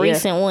recent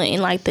one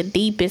and like the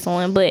deepest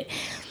one. But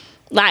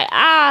like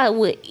I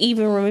would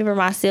even remember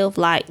myself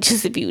like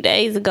just a few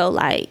days ago,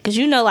 like, cause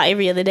like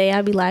every other day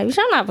I'd be like,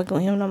 I'm not fucking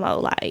with him no more.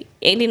 Like,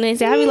 and then they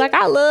say I'd be like,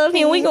 I love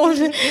him. We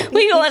going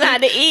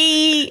out to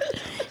eat,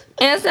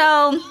 and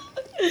so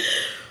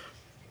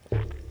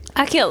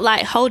I kept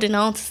like holding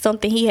on to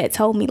something he had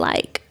told me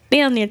like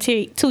damn near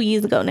 2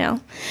 years ago now.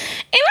 And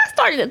I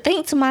started to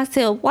think to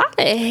myself, why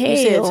the hell? You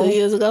said 2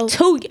 years ago?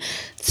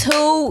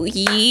 2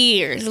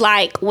 years.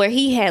 Like where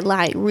he had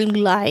like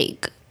really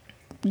like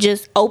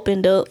just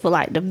opened up for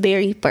like the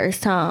very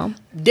first time.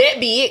 That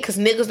be it, cause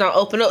niggas don't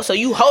open up. So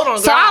you hold on,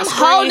 girl. So I'm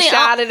holding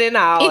on. It and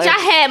all. I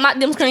had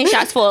them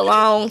screenshots for a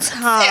long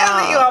time.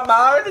 Telling you, I'm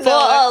already for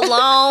a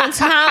long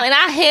time, and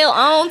I held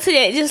on to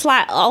that, just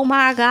like, oh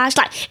my gosh,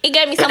 like it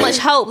gave me so much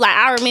hope. Like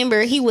I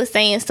remember he was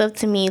saying stuff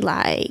to me,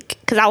 like,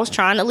 cause I was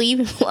trying to leave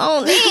him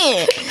alone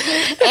then,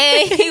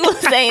 and he was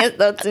saying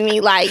stuff to me,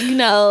 like,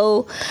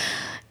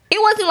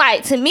 it wasn't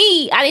like, to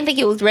me, I didn't think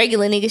it was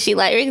regular nigga shit.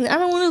 Like, I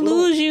don't want to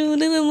lose you.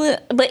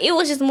 But it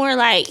was just more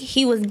like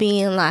he was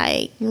being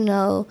like,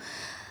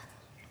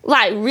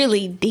 like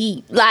really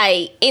deep.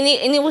 Like, and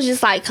it was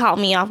just like caught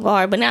me off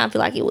guard. But now I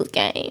feel like it was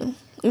game.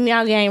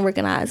 Now game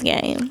recognized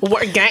game.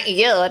 Game,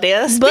 yeah,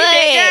 there's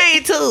that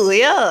game too,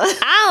 yeah.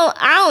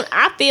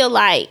 I feel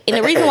like, and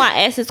the reason why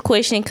I asked this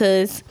question,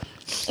 because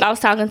I was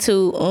talking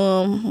to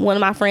one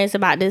of my friends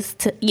about this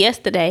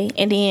yesterday,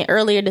 and then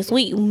earlier this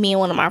week, me and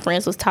one of my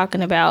friends was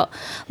talking about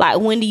like,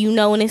 when do you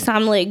know when it's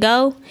time to let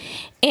go?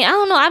 And I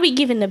don't know, I be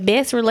giving the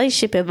best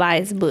relationship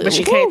advice, but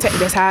you can't take.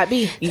 That's how it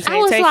be. You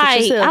can't take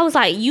it yourself. I was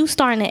like, you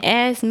starting to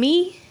ask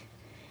me?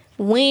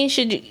 When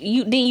should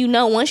you then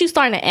once you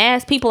starting to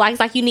ask people, like, it's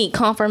like you need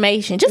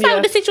confirmation. Just like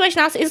with the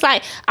situation, it's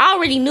like I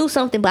already knew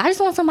something, but I just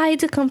want somebody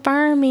to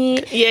confirm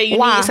it. Yeah, you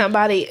need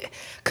somebody,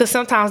 because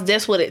sometimes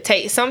that's what it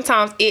takes.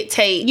 Sometimes it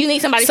takes you need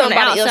somebody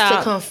else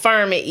to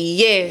confirm it.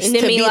 Yes, and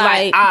then to be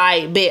like,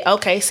 I bet.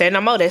 Okay, say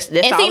no more. That's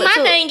and all see, my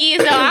thing is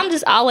though, I'm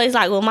just always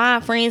like with my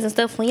friends and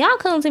stuff. When y'all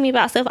come to me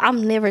about stuff,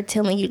 I'm never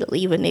telling you to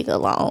leave a nigga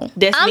alone.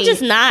 I'm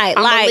just not.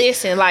 I'm like,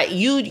 listen, like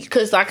you,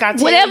 because like I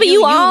tell whatever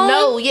you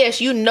know, yes,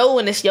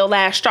 when it's your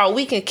last straw.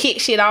 We can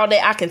kick shit all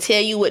day. I can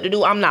tell you what to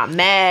do. I'm not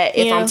mad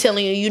if I'm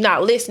telling you you're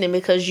not listening,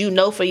 because you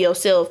know for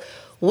yourself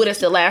what is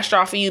the last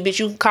straw for you. Bitch,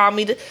 you can call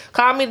me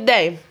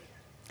today.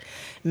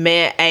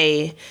 Man,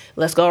 hey,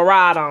 let's go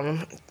ride on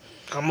them.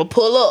 I'm gonna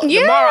pull up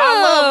tomorrow.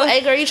 I love,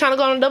 hey girl, you trying to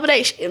go on a double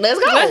date? Let's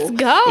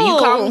go. And you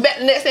call me back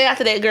the next day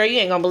after that, girl. You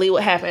ain't gonna believe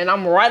what happened. And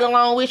I'm right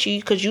along with you,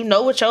 because you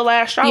know what your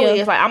last straw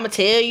is. Like, I'm gonna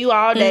tell you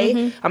all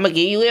day. I'm gonna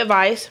give you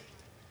advice.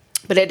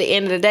 But at the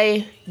end of the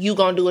day, you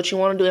gonna do what you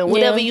want to do, and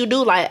whatever you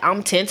do, like,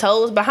 I'm 10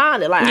 toes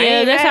behind it. Like,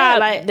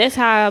 that's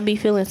how I be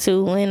feeling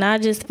too. And I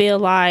just feel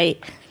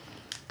like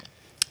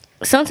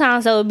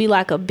sometimes it would be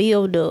like a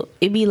build up.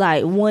 It'd be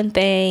like one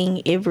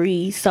thing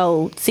every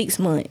 6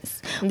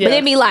 months, but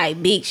it'd be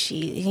like big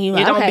shit.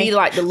 It don't be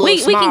like the little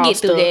small we can get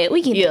stuff. through that.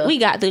 We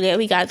got through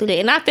that.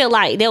 And I feel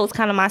like that was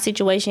kind of my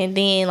situation.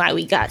 Then like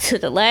we got to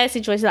the last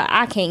situation. Like,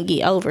 I can't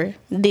get over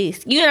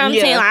this. You know what I'm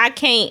saying?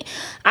 Like,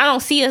 I don't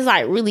see us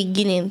like really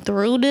getting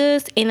through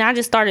this. And I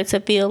just started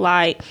to feel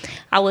like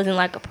I wasn't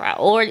like a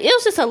priority. It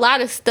was just a lot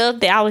of stuff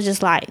that I was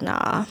just like,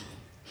 nah.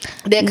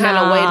 That kind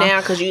of way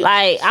down, because you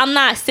like, I'm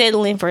not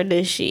settling for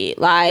this shit.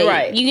 Like,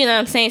 right. You know what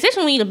I'm saying?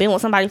 Especially when you've been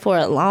with somebody for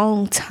a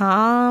long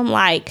time.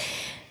 Like,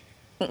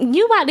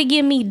 you about to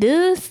give me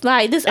this?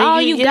 Like, this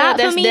all you got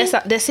for me?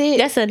 That's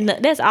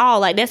it. That's all.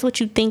 Like, that's what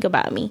you think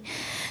about me.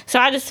 So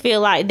I just feel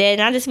like that,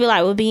 and I just feel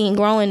like with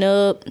growing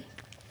up.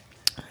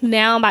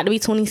 Now I'm about to be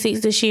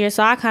 26 this year,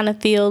 so I kind of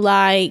feel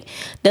like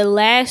the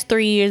last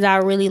 3 years I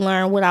really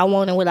learned what I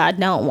want and what I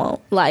don't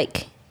want,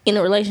 like, in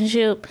a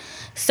relationship.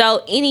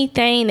 So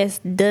anything that's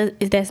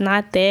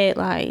not that,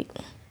 like,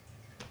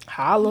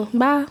 holla.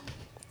 Bye.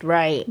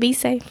 Right. Be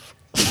safe.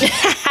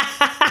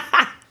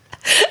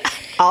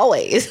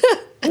 Always.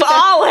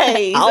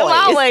 I'm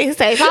always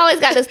safe. I always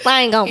got this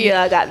thing on me.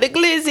 Yeah, I got the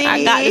glizzy.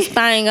 I got this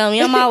thing on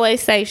me. I'm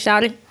always safe,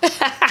 shawty.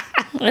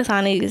 That's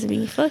how niggas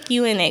be. Fuck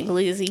you and that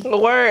glizzy.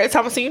 Word.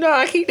 Thomas, you know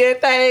I keep that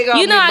thing on.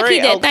 You know I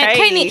keep that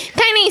thing.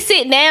 Can't even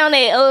sit down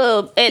at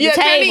the table.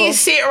 Can't even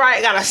sit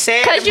right. Gotta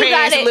sag the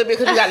pants a little bit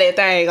because you got that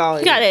thing on.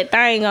 You got that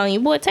thing on you.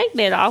 Boy, take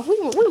that off.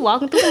 We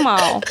walking through the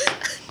mall.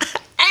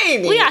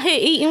 Ain't it? We out here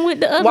eating with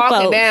the other walking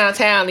folks.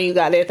 downtown and you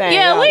got that thing.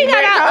 Yeah, on. we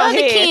got our other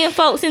kin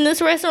folks in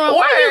this restaurant.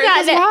 Why you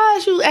got that? Why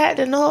is you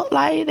acting up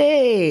like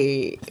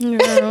that?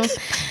 Yeah.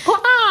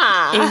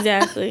 Why?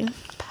 Exactly.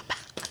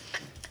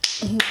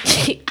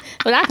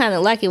 But I kind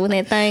of like it when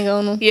that thing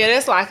on them. Yeah,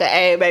 that's like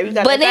a baby.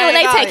 But then when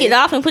they take it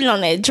off and put it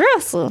on that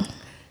dresser.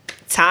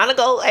 Time to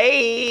go,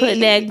 hey. Put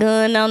that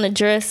gun on the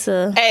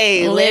dresser.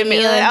 Hey, let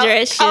me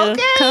undress you.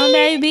 Okay. Come,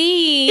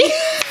 baby.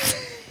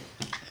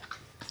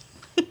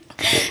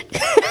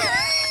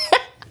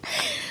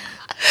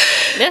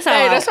 That's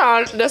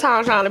how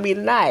I'm trying to be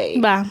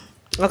tonight. Bye.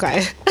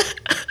 Okay.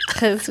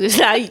 Cause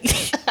I.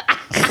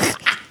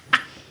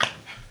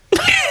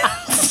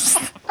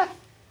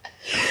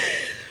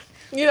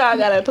 You know I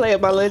gotta play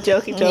with my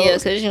little jokey joke. Yeah,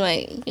 cause you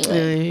ain't.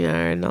 You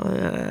already know.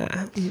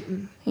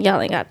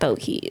 Y'all ain't got those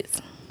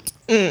kids.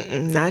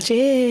 Not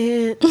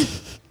yet.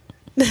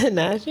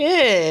 Not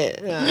yet.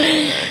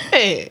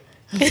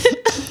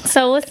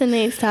 So what's the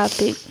next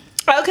topic?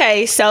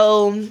 Okay,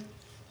 so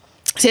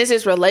since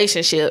it's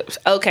relationships,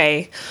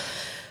 okay.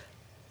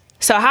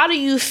 So how do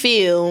you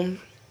feel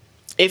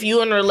if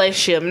you in a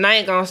relationship? And I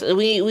ain't gonna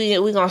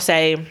we gonna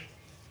say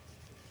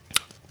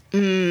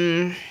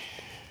 2-3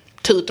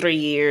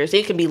 years.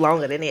 It can be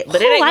longer than it,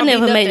 but it ain't. I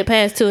never made it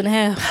past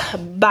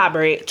 2.5. Bye,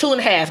 Brett.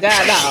 2.5.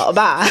 God, no,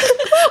 bye.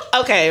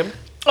 Okay,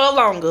 or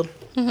longer.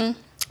 Mm-hmm.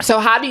 So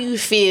how do you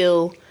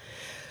feel?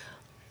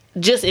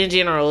 Just in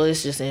general,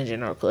 it's just in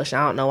general question.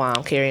 I don't know why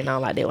I'm carrying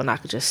on like that when I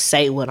could just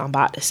say what I'm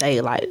about to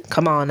say. Like,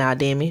 come on now,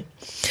 Demi.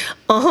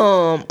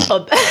 About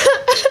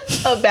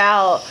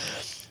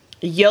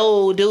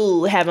yo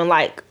dude having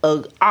like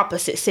a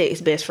opposite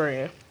sex best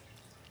friend.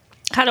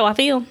 How do I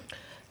feel?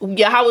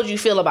 Yeah, how would you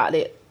feel about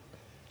that?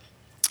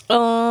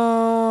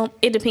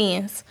 It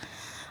depends.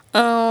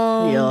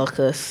 Yeah,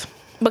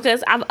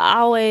 because I've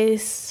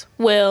always,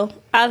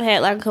 I've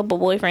had like a couple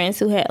boyfriends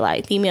who had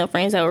like female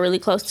friends that were really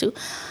close to.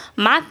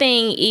 My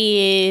thing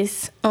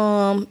is,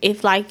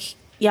 if like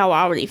y'all were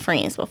already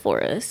friends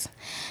before us,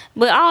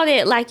 but all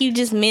that like you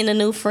just met a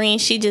new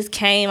friend, she just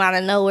came out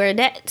of nowhere.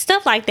 That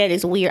stuff like that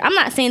is weird. I'm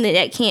not saying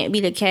that can't be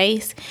the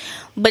case,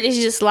 but it's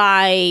just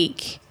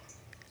like,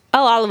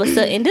 oh, all of a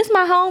sudden, this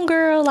my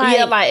homegirl. Like,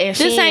 yeah, like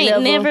this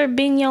ain't never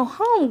been your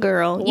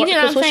homegirl. You know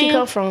what I'm saying? Where she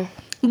come from?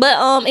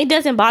 But it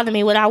doesn't bother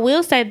me. What I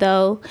will say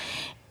though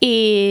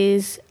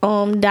is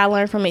that I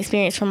learned from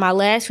experience from my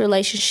last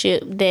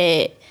relationship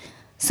that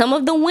some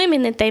of the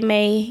women that they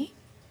may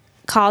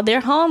call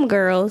their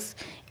homegirls,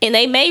 and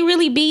they may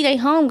really be their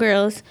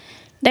homegirls,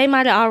 they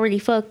might have already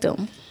fucked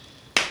them.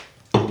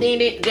 Ding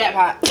ding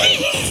jackpot.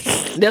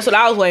 That's what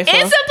I was waiting for.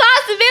 It's a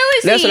possibility.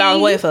 That's what I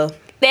was waiting for.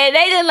 That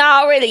they didn't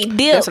already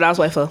dip. That's what I was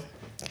waiting for.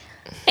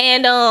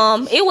 And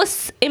it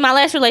was in my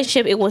last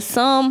relationship. It was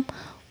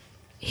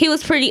he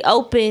was pretty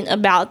open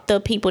about the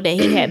people that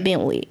he had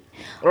been with.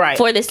 Right.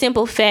 For the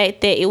simple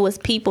fact that it was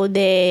people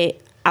that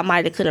I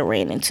might have could have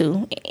ran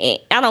into. And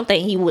I don't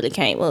think he would have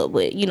came up,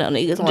 but you know,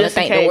 niggas want to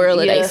thank the world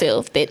of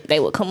themselves that they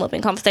would come up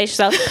in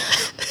conversation.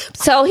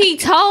 So he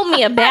told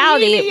me about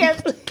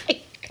it.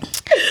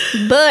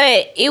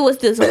 But it was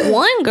this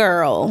one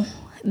girl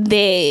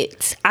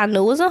that I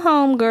knew was a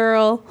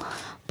homegirl,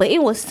 but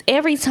it was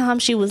every time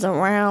she was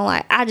around,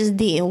 like I just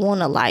didn't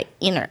want to like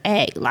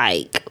interact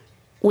like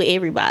with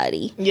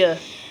everybody. Yeah.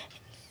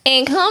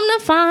 And come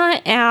to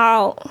find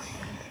out,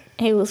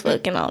 he was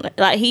fucking on her.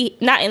 Like he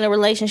not in a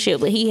relationship,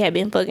 but he had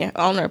been fucking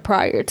on her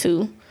prior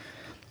to.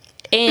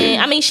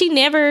 And I mean, she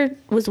never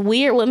was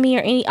weird with me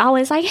or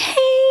always like,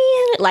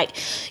 hey, like,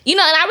 you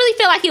know. And I really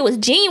feel like it was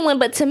genuine,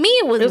 but to me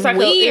it was like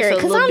weird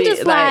because I'm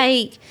just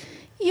like,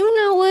 you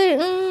know what,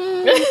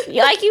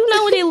 like you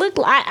know what it looked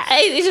like.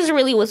 It just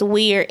really was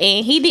weird.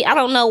 And he did. I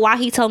don't know why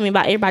he told me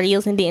about everybody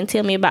else and didn't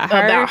tell me about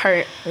her. About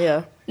her,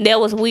 yeah. That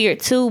was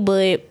weird too,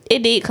 but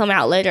it did come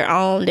out later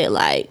on that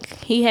like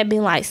he had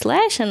been like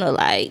slashing her,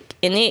 like,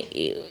 and it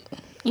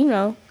you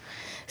know.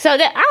 So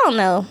that I don't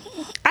know.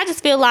 I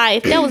just feel like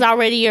if that was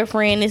already your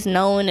friend, it's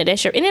knowing that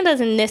that's your, and it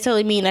doesn't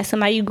necessarily mean that's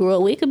somebody you grew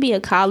up with. It could be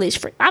a college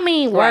friend. I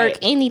mean, work,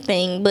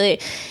 anything,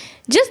 but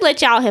just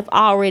let y'all have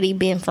already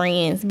been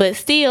friends. But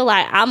still,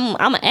 like I'm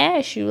gonna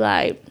ask you,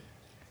 like,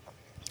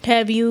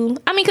 have you?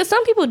 I mean, because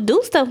some people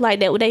do stuff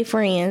like that with their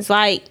friends,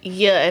 like,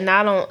 yeah. And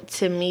I don't.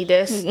 To me,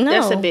 that's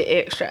a bit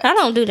extra. I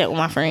don't do that with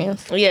my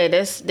friends. Yeah,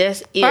 that's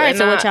it. Alright,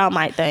 so what y'all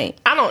might think?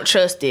 I don't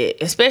trust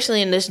it,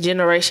 especially in this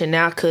generation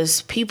now,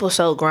 because people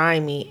so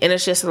grimy, and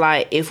it's just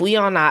like if we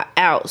on our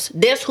outs,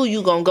 that's who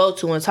you gonna go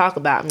to and talk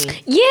about me.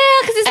 Yeah,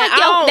 because it's like,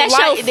 yo, that's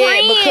like your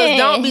friend. Because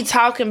don't be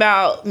talking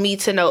about me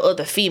to no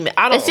other female.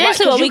 I don't.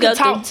 Especially like, when we you go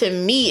can talk to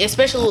me,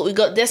 especially what we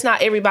go. That's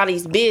not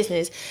everybody's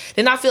business.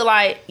 Then I feel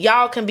like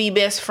y'all can be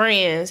best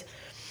friends,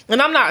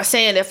 and I'm not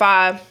saying if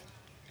I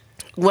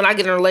when I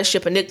get in a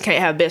relationship, a nigga can't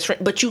have a best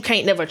friend, but you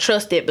can't never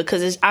trust it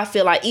because I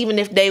feel like even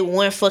if they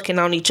weren't fucking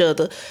on each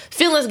other,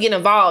 feelings get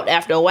involved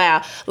after a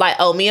while. Like,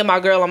 oh, me and my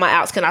girl on my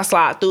outs, can I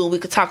slide through? We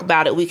could talk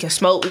about it. We can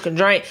smoke. We can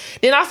drink.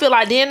 Then I feel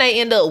like then they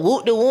end up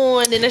whoop the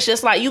one. Then it's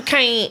just like you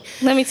can't.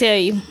 Let me tell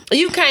you,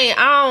 you can't.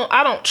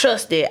 I don't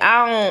trust it.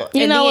 I don't.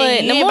 You know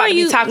what?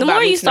 The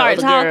more you start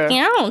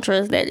talking, I don't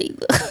trust that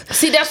either.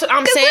 See, that's what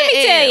I'm saying. Let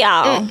me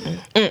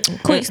tell y'all.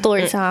 Quick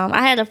story time.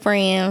 I had a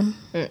friend.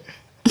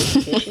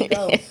 Here she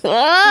goes.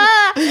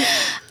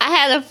 I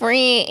had a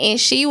friend, and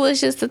she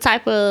was just the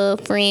type of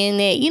friend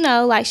that, you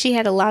know, like she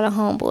had a lot of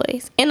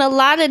homeboys, and a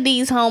lot of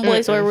these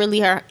homeboys were really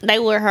her. They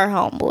were her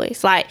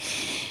homeboys, like.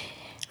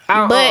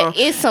 But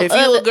it's some. If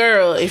you a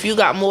girl, if you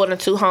got more than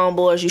 2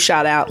 homeboys, you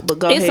shout out. But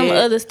go ahead. It's some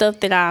other stuff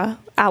that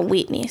I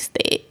witnessed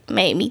that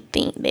made me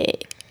think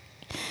that.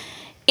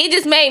 It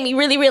just made me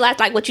really realize,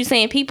 like what you're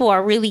saying, people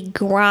are really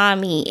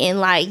grimy, and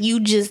like you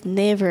just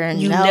never know.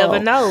 You never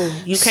know.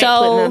 You can't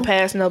put nothing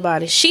past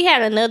nobody. She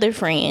had another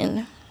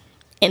friend,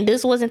 and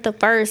this wasn't the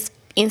first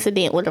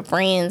incident with a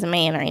friend's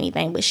man or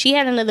anything, but she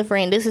had another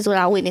friend. This is what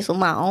I witnessed with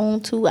my own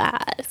 2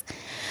 eyes.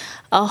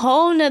 A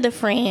whole nother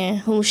friend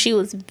who she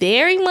was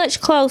very much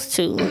close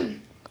to.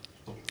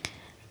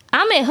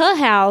 I'm at her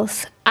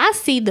house. I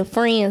see the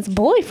friend's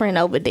boyfriend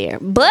over there,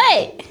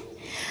 but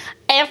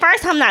at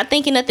first, I'm not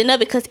thinking nothing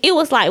of it because it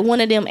was like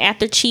one of them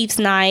after Chiefs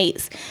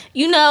nights,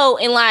 you know,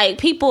 and like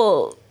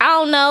people, I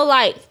don't know,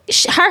 like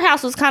her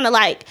house was kind of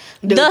like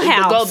the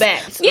house. Go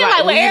back. Yeah,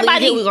 like where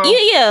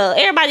everybody,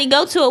 everybody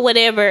go to or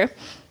whatever.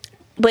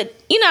 But,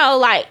 you know,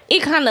 like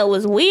it kind of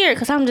was weird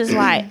because I'm just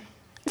like,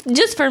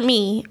 just for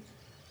me,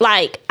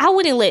 like I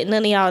wouldn't let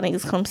none of y'all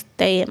niggas come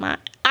stay at my,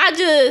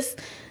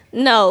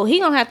 no, he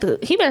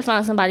better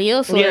find somebody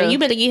else, or you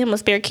better give him a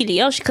spare key to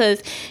Yoshi,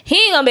 because he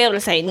ain't gonna be able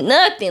to say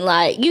nothing.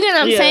 Like, you get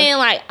what I'm saying?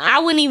 Like, I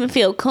wouldn't even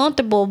feel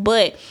comfortable,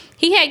 but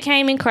he had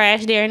came and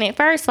crashed there, and at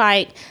first,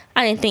 like,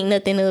 I didn't think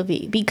nothing of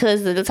it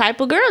because of the type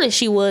of girl that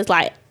she was.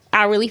 Like,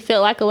 I really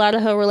felt like a lot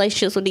of her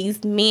relationships with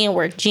these men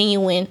were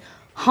genuine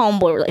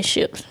homeboy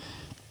relationships.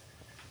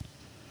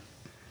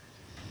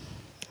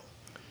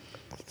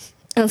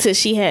 Until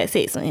she had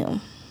sex with him.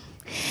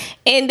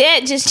 And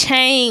that just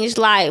changed,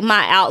 like,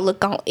 my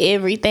outlook on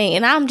everything.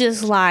 And I'm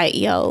just like,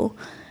 yo,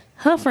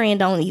 her friend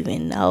don't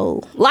even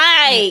know.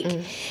 Like,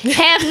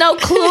 have no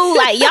clue.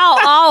 Like, y'all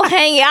all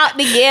hang out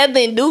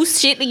together and do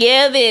shit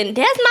together. And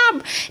that's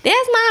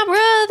my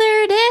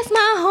brother. That's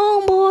my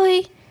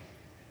homeboy.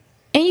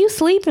 And you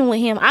sleeping with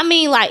him. I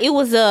mean, like, it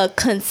was a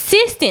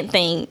consistent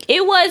thing.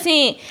 It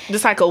wasn't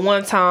just like a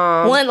one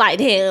time. One like,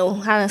 damn,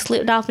 I done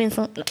slipped off in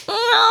something.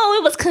 No,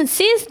 it was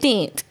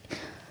consistent.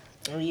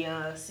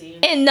 Yeah, I see.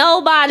 And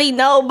nobody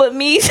know but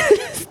me to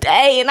this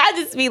day. And I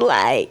just be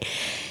like,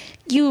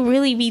 you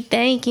really be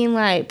thinking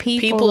like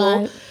people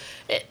like,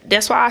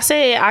 that's why I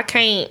said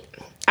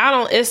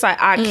it's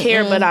like I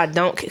care, but I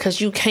don't, because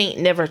you can't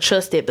never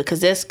trust it, because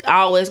that's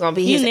always gonna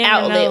be his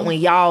outlet when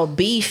y'all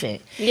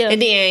beefing. Yeah.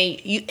 And then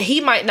he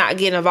might not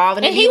get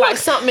involved, and he like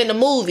something in the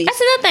movie.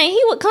 That's another thing.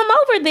 He would come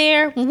over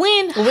there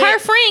when her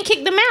friend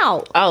kicked him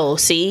out. Oh,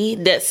 see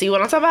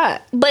what I'm talking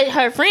about. But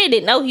her friend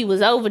didn't know he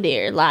was over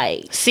there.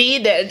 Like, that's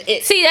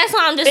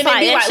why I'm just and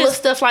like, it be like little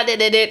stuff like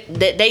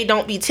that they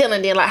don't be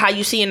telling. Then like how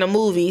you see in the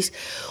movies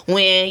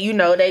when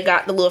they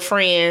got the little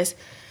friends.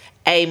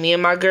 Hey, me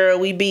and my girl,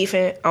 we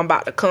beefing. I'm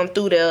about to come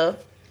through there.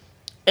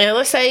 And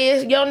let's say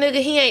it's your nigga,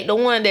 he ain't the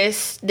one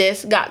that's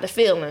got the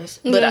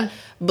feelings.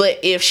 But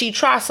if she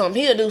try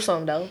something, he'll do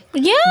something though.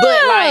 Yeah.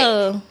 But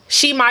like,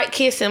 she might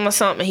kiss him or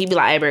something. He be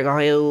like, hey, bro,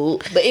 go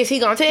ahead. But is he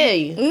gonna tell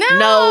you?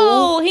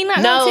 No, he not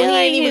gonna tell you. No, he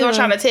ain't even gonna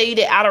try to tell you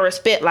that out of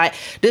respect. Like,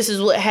 this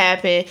is what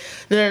happened.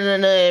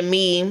 And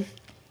me.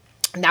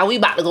 Now we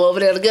about to go over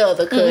there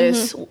together,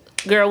 because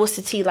girl, what's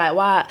the tea? Like,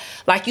 why?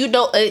 Like, you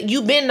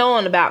been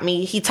knowing about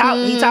me. He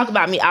talk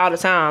about me all the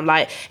time.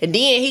 Like, and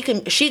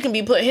then she can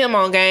be putting him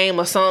on game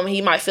or something.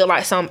 He might feel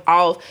like something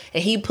off,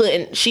 and she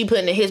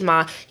putting in his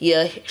mind,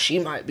 yeah, she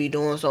might be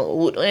doing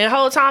something. And the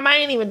whole time I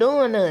ain't even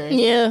doing nothing.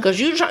 Yeah, because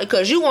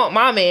you want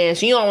my man,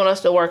 so you don't want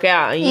us to work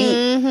out, and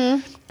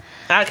you.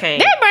 I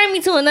can't. That brings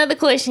me to another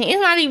question.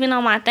 It's not even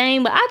on my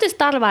thing, but I just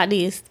thought about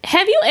this.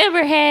 Have you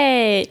ever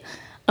had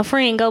a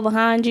friend go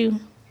behind you?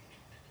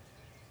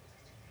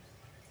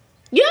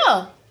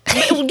 Yeah.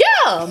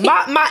 Yeah.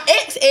 My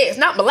ex,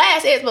 not my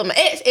last ex, but my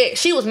ex,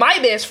 she was my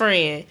best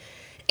friend.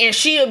 And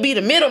she'll be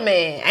the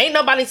middleman. Ain't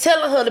nobody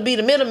telling her to be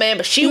the middleman,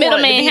 but she wanted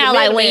to be the middleman.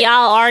 Like when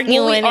y'all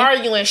arguing. When we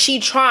arguing, she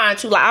trying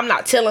to, like, I'm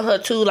not telling her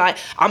to, like,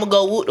 I'm gonna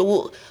go whoop the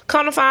whoop.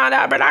 Come to find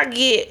out, but I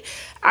get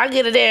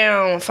a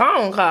damn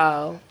phone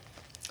call.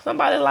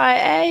 Somebody like,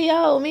 hey,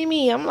 yo,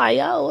 Mimi. I'm like,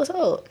 yo, what's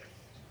up?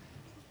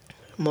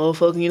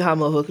 Motherfucker, you know how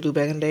motherfuckers do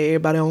back in the day.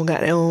 Everybody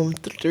got their own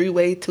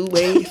 3-way,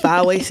 2-way,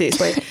 5-way,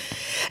 6-way.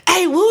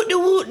 Hey, whoop the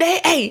whoop.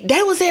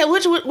 They was at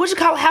what you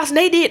call it house, and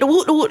they did the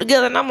whoop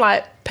together. And I'm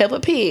like, Peppa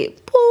Pig.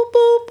 Boop,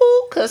 boop,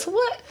 boop. Cause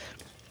what?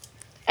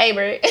 Hey,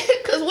 bro.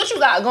 Cause what you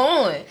got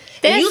going?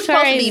 That's you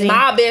supposed crazy. to be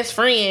my best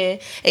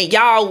friend, and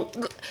y'all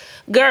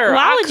Girl,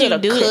 why would you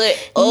do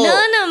that?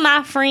 None of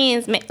my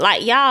friends,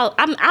 like y'all,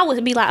 I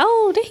would be like,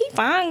 oh, did he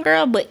fine,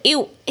 girl? But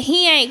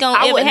he ain't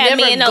gonna ever have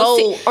me in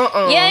no.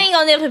 Yeah, ain't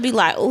gonna never be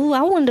like, ooh,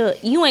 I wonder.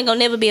 You ain't gonna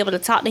never be able to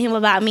talk to him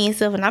about me and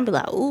stuff, and I'd be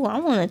like, ooh, I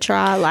want to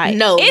try. Like,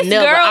 no,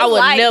 never. I would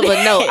like never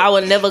know. I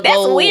would never go.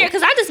 That's weird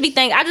because I just be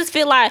thinking. I just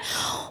feel like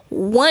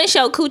once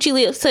your coochie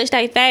lips touch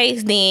their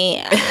face,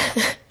 then.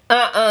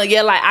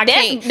 Yeah, like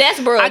that's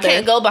brother. I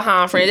can't go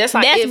behind friends. That's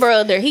like that's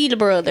brother. He the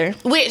brother.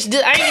 Which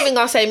I ain't even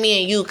gonna say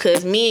me and you,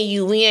 cause me and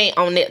you, we ain't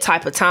on that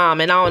type of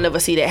time, and I don't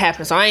never see that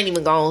happen. So I ain't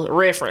even gonna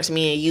reference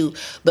me and you.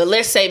 But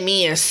let's say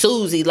me and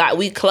Susie, like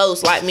we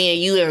close, like me and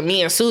you, and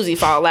me and Susie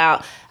fall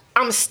out.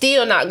 I'm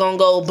still not gonna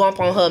go bump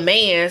on her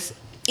man's.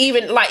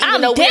 Even though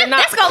we're not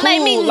that's gonna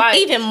make me like,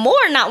 even more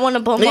not want to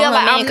bump on her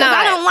man because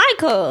I don't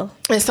like her.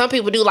 And some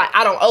people do. Like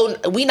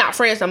we not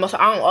friends no more, so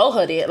I don't owe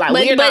her that. Like,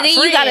 but then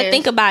you gotta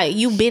think about it.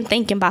 You've been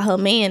thinking about her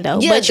man though,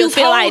 yeah, but you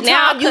feel like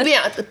now you been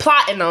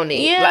plotting on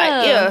it.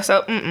 Yeah,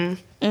 So I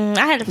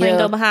had a friend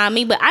go behind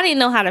me, but I didn't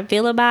know how to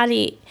feel about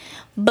it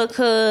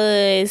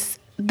because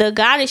the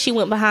guy that she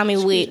went behind me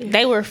with,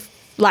 they were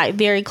like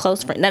very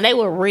close friends. Now they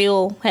were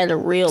had a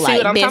real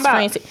like best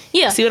friend.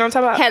 Yeah, see what I'm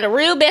talking about? Had a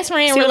real best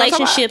friend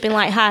relationship in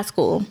like high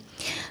school.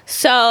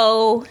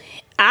 So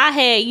I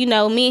had,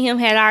 me and him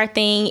had our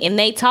thing, and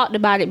they talked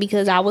about it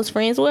because I was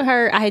friends with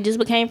her. I had just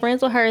became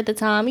friends with her at the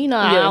time.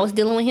 I was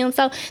dealing with him,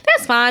 so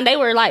that's fine. They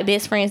were like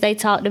best friends. They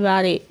talked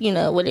about it.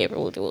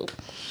 Whatever.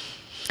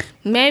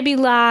 Maybe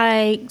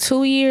like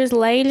 2 years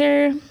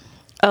later,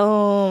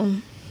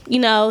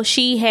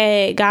 she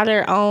had got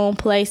her own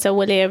place or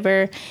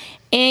whatever.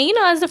 And,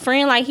 as a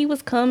friend, like, he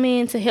was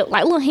coming to help,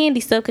 like, little handy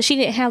stuff, because she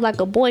didn't have,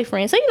 like, a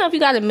boyfriend. So, if you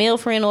got a male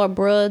friend or a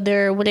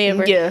brother or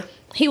whatever,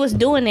 he was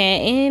doing that,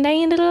 and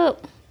they ended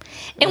up.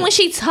 And when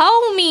she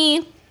told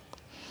me,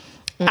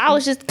 I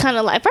was just kind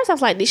of like, first I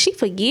was like, did she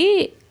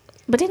forget?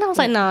 But then I was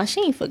like, nah,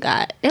 she ain't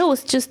forgot. It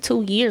was just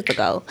 2 years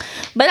ago.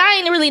 But I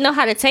didn't really know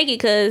how to take it,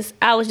 because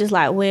I was just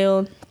like,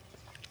 well,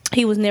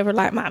 he was never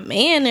like my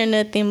man or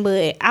nothing,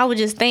 but I would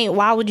just think,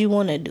 why would you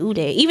want to do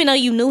that? Even though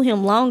you knew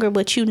him longer,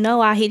 but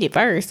I hit it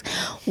first.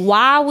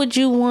 Why would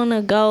you want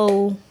to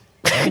go?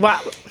 Why?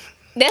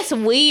 That's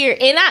weird.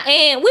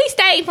 And we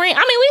stayed friends.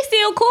 I mean, we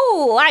still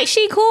cool. Like,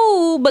 she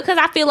cool because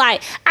I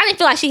didn't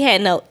feel like she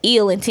had no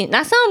ill intent.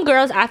 Now, some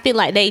girls, I feel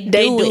like they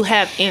do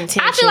have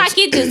intentions. I feel like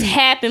it just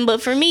happened, but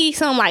for me,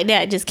 something like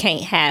that just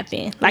can't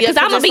happen. Like, because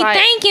I'm gonna be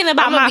thinking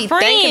about my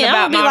friend. I'm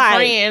gonna be like,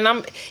 friend.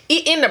 I'm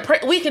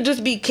we could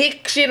just be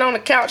kick shit on the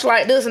couch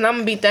like this, and I'm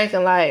gonna be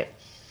thinking like,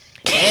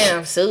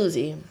 damn,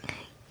 Susie.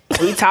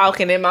 We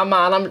talking in my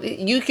mind.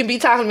 You can be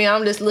talking to me.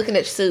 I'm just looking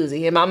at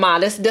Susie in my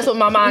mind. That's what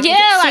my mind. Susie.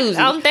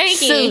 I'm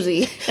thinking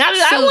Susie.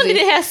 I wanted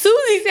to have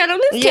Susie sat on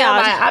this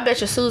couch. Like, I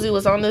bet you Susie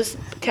was on this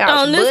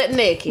couch, butt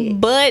naked,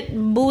 butt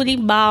booty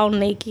ball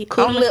naked,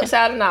 cool lips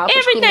out and all.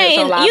 Everything.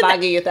 On live, I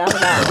give you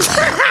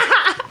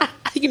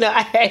 $1,000.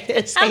 I hate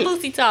to say. I'm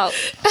Lucy talk.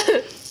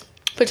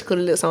 Put your cool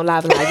lips on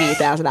live and I give you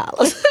 $1,000.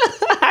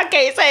 I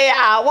can't say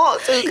I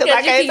want to because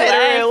I can't say the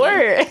real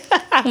word.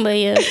 But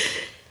yeah,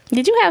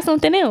 did you have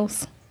something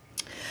else?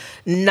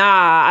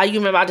 Nah, you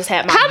remember I just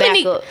had my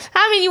backup.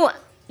 How many you want?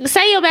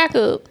 Say your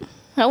backup.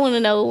 I want to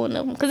know one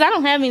of them because I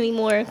don't have any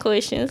more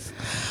questions.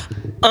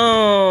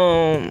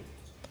 I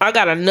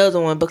got another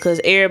one because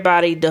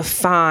everybody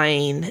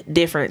define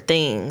different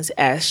things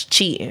as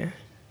cheating.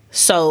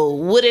 So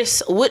what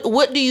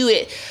do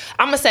you?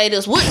 I'm gonna say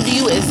this. What do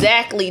you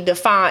exactly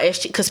define as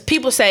cheating? Because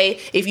people say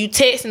if you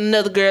text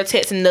another girl,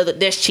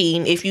 that's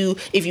cheating. If you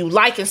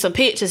liking some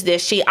pictures,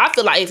 that's cheating. I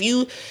feel like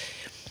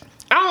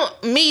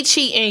me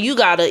cheating, you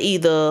gotta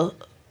either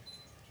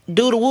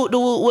do the whoop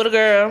with a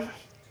girl,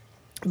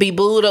 be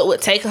booed up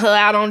with taking her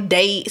out on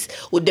dates,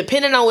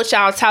 depending on what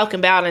y'all talking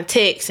about, and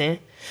texting.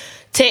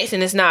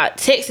 Texting is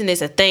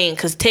a thing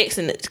because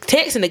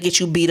texting to get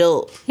you beat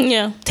up.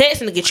 Yeah,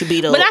 texting to get you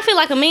beat up. But I feel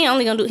like a man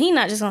only gonna do. He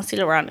not just gonna sit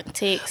around and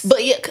text.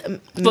 But yeah,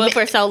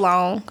 for so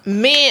long.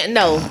 Men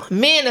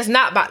is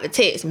not about to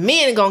text.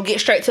 Men gonna get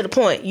straight to the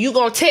point. You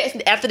gonna text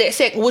after that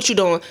second. What you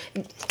doing?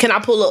 Can I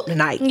pull up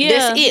tonight?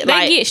 Yeah, that's it.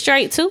 They get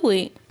straight to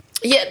it.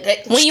 Yeah,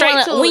 when you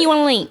want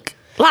to link.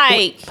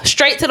 Like,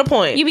 straight to the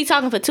point. You be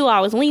talking for 2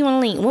 hours. When you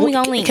want to link? When we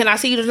gonna link? Can I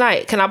see you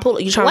tonight? Can I pull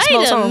up? You trying to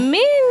smoke something? Wait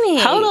a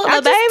minute. Hold on, I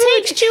baby.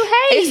 just text you,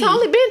 hey. It's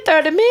only been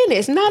 30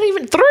 minutes. Not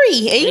even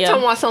 3. And you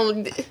talking about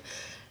something.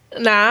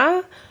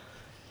 Nah.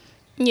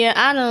 Yeah,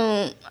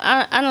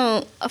 I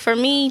don't. For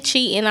me,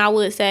 cheating, I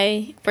would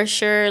say, for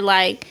sure,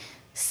 like,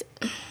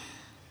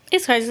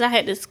 it's crazy. I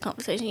had this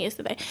conversation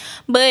yesterday.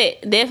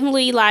 But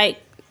definitely,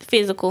 like,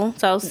 physical.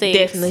 So, sex.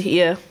 Definitely,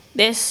 yeah.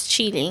 That's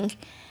cheating.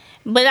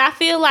 But I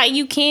feel like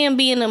you can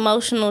be an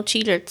emotional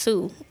cheater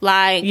too.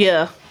 Like,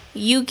 yeah,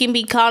 you can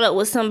be caught up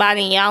with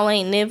somebody and y'all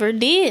ain't never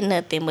did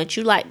nothing, but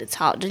you like to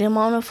talk to them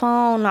on the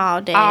phone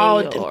all day,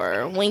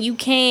 or when you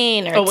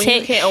can, or when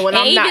you can, or when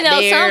I'm not there.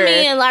 Even though some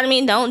men, a lot of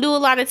men don't do a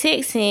lot of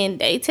texting,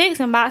 they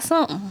texting about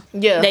something.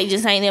 Yeah. They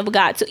just ain't never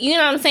got to. You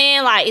know what I'm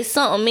saying? Like, it's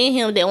something in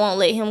him that won't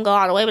let him go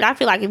all the way. But I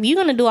feel like if you're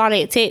going to do all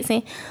that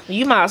texting,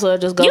 you might as well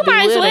just go. You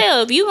might as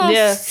well. If you going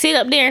to sit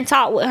up there and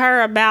talk with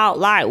her about,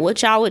 like,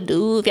 what y'all would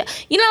do.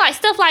 If you know, like,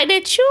 stuff like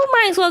that, you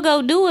might as well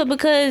go do it,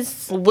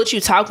 because... What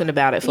you talking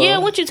about it for? Yeah,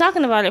 what you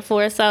talking about it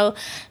for? So,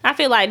 I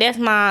feel like that's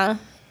my,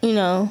 you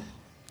know...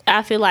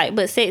 I feel like,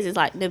 but sex is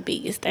like the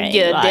biggest thing.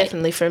 Yeah, like,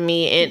 definitely for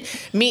me. And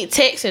me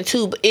texting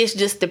too, but it's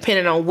just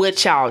depending on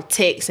what y'all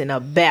texting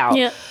about.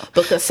 Yeah.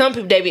 Because some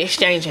people, they be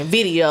exchanging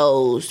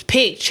videos,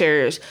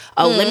 pictures.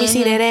 Oh, let me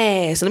see that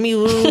ass. Let me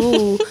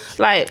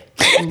like,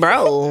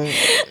 bro.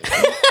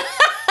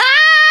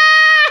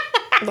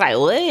 Like,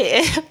 what?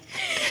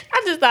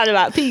 I just thought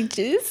about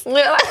peaches.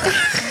 Well,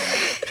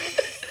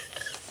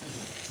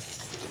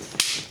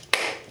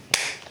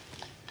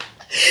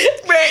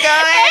 Bring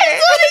on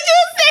That's what you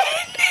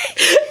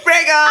said.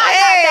 Bring on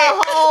I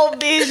got the whole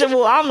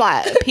visual. I'm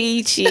like,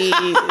 peaches.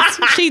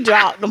 She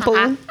dropped them,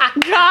 boo.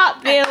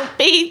 Drop them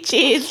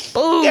peaches,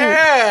 boo.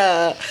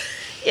 Girl.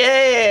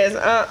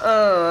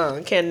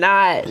 Yes.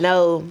 Cannot.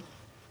 No.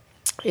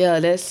 Yeah,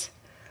 that's...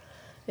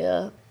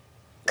 Yeah.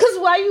 Cause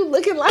why you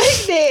looking like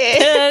that?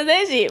 Cause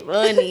that shit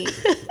funny.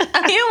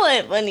 I mean, it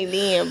wasn't funny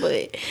then,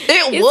 but...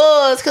 It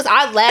was, cause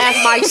I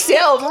laughed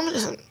myself. I'm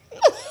just...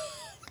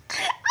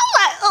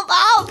 Like, of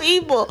all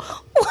people,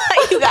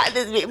 why you got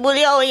this big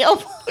booty on your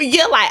phone?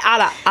 Yeah, like,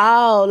 out of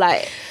all,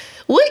 like,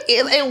 what,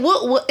 and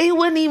what, it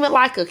wasn't even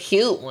like a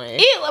cute one.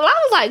 I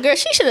was like, girl,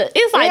 she should have,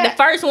 it's like the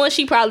first one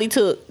she probably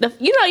took.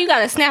 You know, you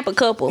gotta snap a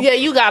couple. Yeah,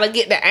 you gotta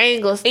get the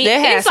angles. That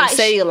has to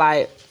say,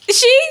 cellulite.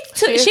 She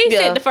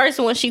said the first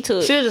one she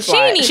took. She was just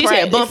like, she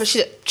said bump and she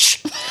said,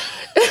 she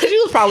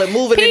was probably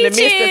moving in the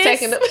midst of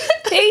taking the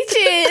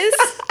peaches.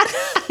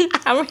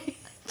 I'm ready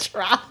to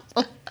drop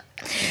them.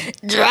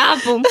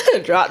 Drop them.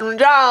 Drop them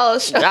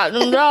draws. Drop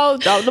them draws.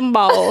 Drop them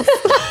balls.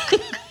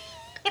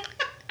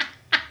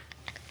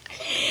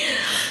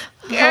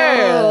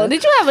 Girl.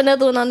 Did you have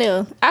another one on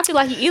there? I feel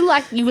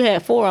like you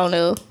had 4 on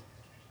there.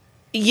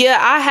 Yeah,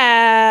 I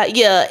had.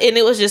 Yeah, and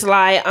it was just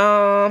like,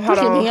 hold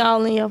on. You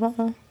all in your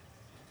phone?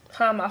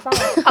 Huh, my phone?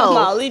 I'm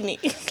all in it.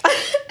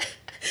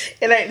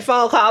 It ain't the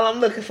phone call I'm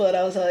looking for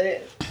though, so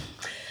it.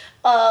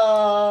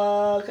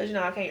 Cause you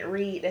know I can't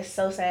read. That's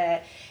so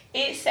sad.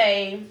 It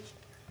say,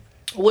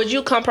 would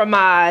you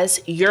compromise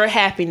your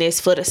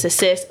happiness for the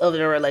success of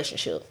the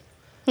relationship?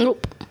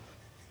 Nope.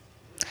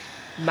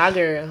 My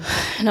girl.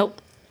 Nope.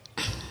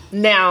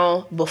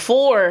 Now,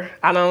 before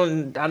I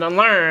don't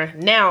learn.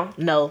 Now,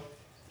 no.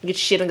 Get your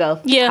shit and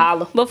go. Yeah.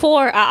 Holla.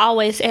 Before, I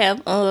always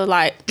have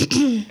like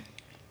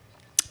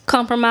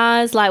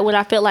compromise, like what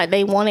I felt like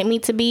they wanted me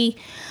to be,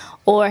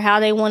 or how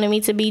they wanted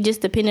me to be, just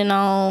depending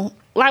on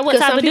like what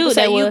type of dude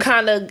they was. You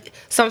kind of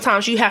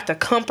sometimes you have to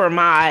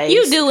compromise.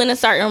 You do in a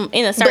certain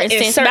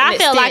sense, but I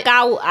felt like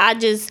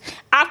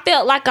I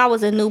felt like I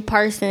was a new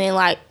person and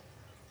like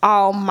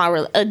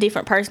a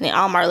different person in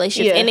all my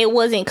relationships, and it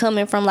wasn't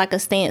coming from like a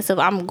stance of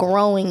I'm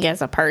growing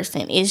as a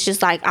person. It's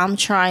just like I'm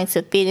trying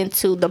to fit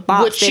into the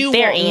box what you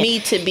want me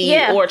to be,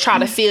 or try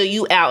to fill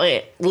you out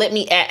and let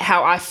me act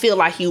how I feel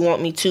like you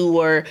want me to,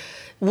 or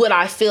what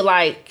I feel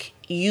like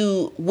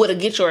you would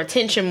get your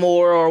attention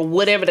more, or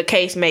whatever the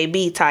case may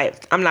be. Type.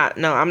 I'm not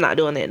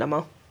doing that no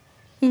more.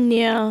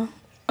 Yeah.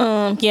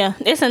 Yeah,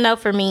 it's a no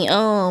for me.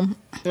 Yeah,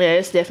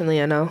 it's definitely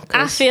a no.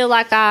 I feel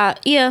like I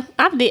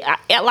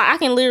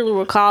can literally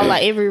recall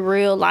like every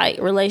real like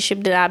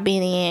relationship that I've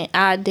been in.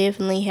 I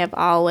definitely have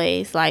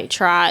always like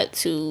tried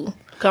to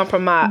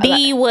compromise,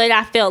 be what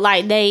I felt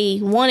like they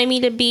wanted me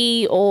to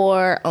be.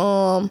 Or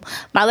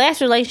my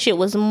last relationship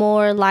was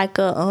more like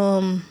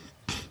a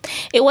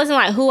it wasn't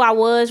like who I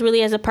was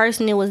really as a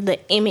person. It was the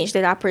image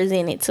that I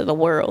presented to the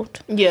world.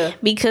 Yeah,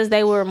 because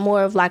they were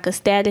more of like a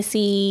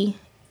statusy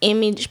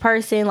image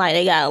person, like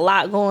they got a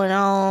lot going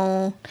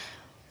on,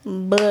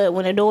 but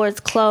when the doors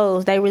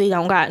closed, they really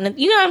don't got nothing.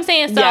 You know what I'm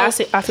saying? So yeah,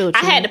 I feel what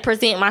you mean. had to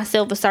present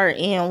myself a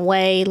certain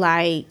way,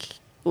 like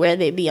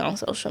whether it be on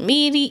social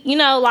media, you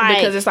know, like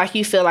because it's like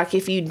you feel like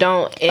if you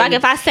don't, like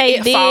if I say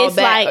this,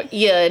 like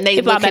and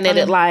they looking at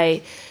it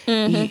like,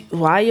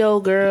 why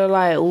your girl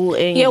like, ooh,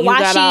 and you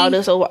got all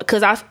this, or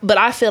because I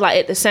feel like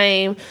at the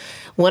same,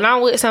 when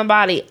I'm with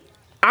somebody,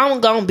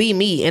 I'm gonna be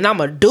me and I'm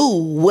gonna do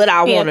what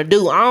I want to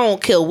do. I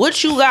don't care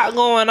what you got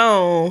going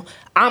on.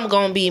 I'm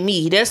gonna be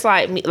me. That's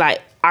like me.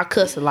 Like I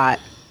cuss a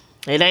lot.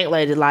 It ain't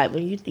lady like,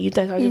 but you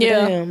think I give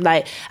a damn?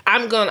 Like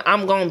I'm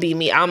gonna be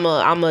me. I'm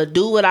gonna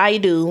do what I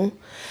do,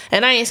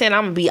 and I ain't saying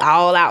I'm gonna be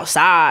all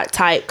outside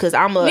type because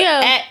I'm gonna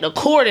act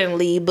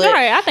accordingly. But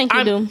I think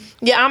you do.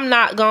 Yeah, I'm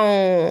not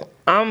gonna.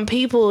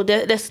 People.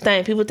 That's the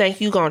thing. People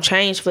think you gonna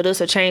change for this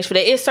or change for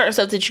that. It's certain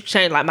stuff that you can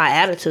change, like my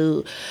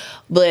attitude.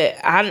 But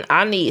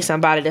I need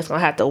somebody that's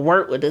gonna have to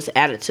work with this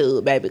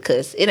attitude, baby,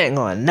 because it ain't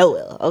going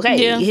nowhere. Okay,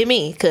 you hear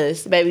me?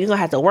 Because baby, you're gonna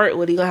have to work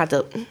with it. You're gonna have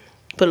to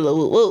put a little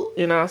whoop whoop.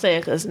 You know what I'm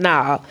saying? Cause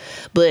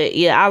but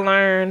yeah, I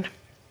learned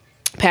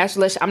past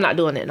relationship. I'm not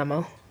doing that no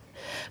more.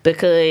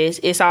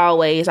 Because I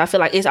feel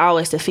like it's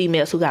always the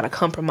females who gotta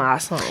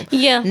compromise something.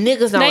 Yeah.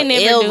 Niggas don't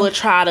ever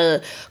try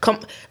to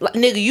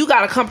nigga, you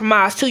gotta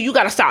compromise too. You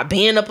gotta stop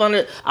being up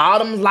under all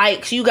them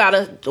likes. You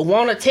gotta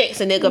wanna text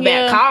a nigga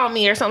back, call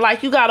me or something.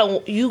 Like you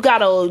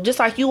gotta just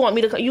like you want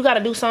me to, you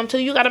gotta do something too.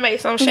 You gotta make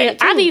some shake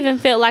too. I've even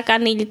felt like I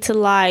needed to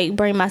like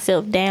bring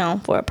myself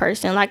down for a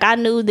person. Like I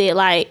knew that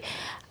like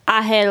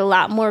I had a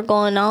lot more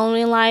going on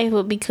in life,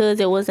 but because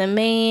it was a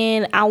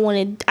man, I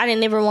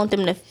didn't ever want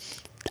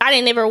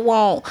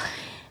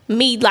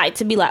me like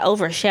to be like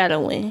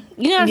overshadowing.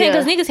 You know what I'm saying?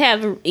 Because niggas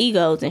have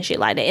egos and shit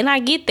like that, and I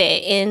get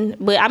that.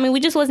 But I mean, we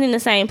just wasn't in the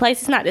same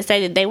place. It's not to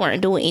say that they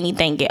weren't doing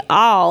anything at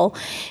all.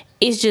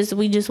 It's just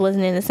we just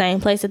wasn't in the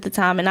same place at the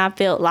time, and I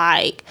felt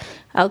like,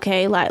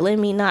 okay, like let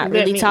me not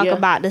really talk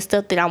about the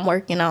stuff that I'm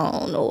working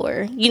on,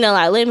 or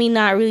like let me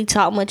not really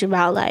talk much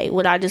about like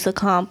what I just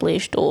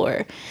accomplished,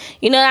 or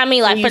you know what I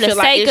mean, like for the sake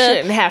like it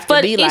shouldn't have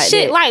to be like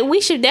that. Like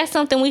we should. That's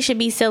something we should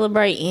be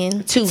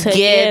celebrating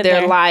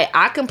together. Like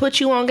I can put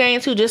you on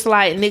game too, just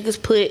like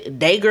niggas put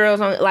they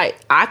girls on. Like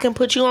I can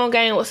put you on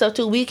game with stuff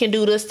too. We can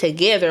do this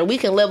together. We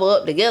can level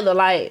up together.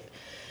 Like,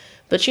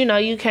 but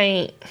you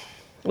can't.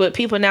 With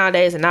people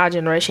nowadays in our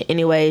generation,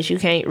 anyways, you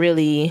can't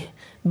really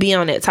be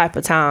on that type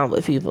of time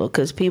with people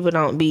because people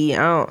don't be.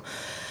 I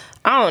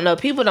don't know.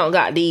 People don't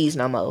got these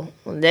no more.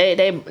 They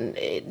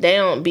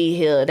don't be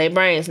here. Their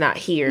brain's not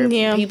here.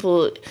 Yeah.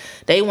 People,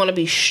 they want to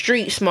be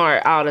street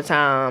smart all the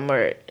time,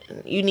 or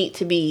you need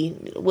to be.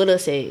 What I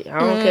say? I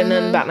don't care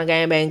nothing about no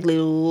gangbang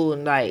glue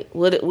and like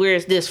where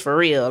is this for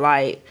real?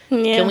 Like,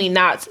 can we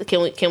not?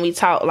 Can we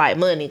talk like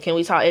money? Can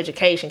we talk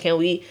education? Can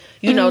we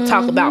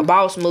talk about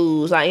boss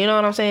moves? Like, you know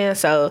what I'm saying?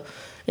 So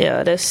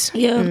yeah, that's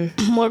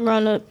more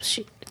grown up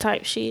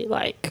type shit.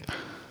 Like,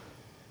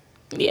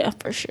 yeah,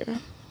 for sure.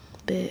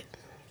 But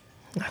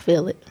I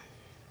feel it.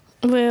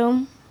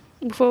 Well,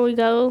 before we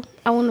go,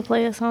 I want to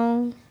play a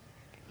song.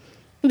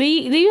 Do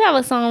you have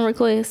a song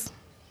request?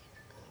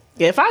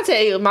 Yeah, if I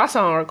tell you my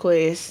song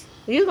request,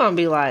 you're gonna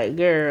be like,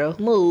 "Girl,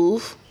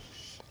 move."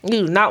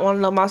 You do not want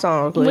to know my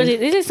song request. But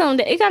it is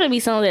something. It gotta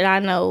be something that I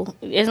know.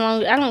 As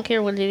long I don't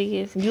care what it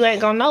is. You ain't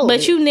gonna know.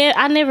 But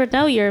I never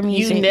know your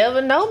music. You never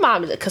know my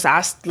music because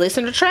I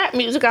listen to trap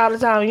music all the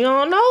time. You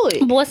don't know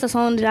it. But what's the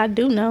song that I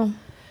do know?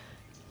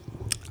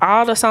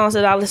 All the songs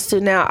that I listen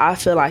to now, I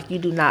feel like you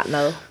do not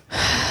know.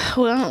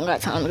 Well, I don't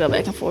got time to go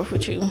back and forth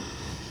with you.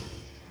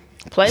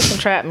 Play some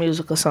trap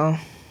music or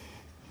something.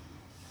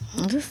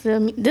 This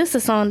is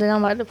a song that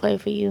I'm about to play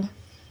for you.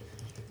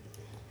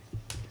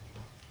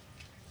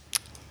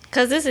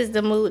 Cause this is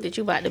the mood that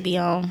you about to be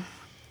on.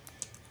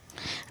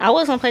 I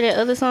was gonna play that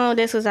other song.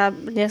 That's cause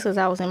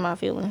I was in my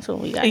feelings when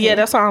we got here.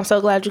 That's why I'm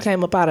so glad you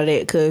came up out of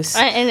that. Cause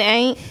and it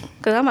ain't.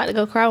 Cause I'm about to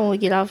go cry when we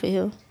get off of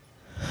here.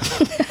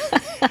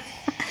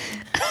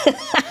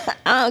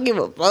 I don't give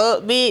a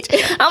fuck, bitch.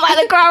 I'm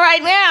about to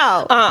cry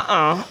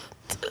right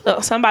now.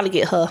 Somebody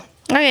get her.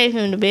 I gave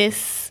him the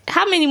best.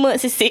 How many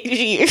months is 6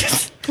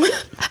 years? I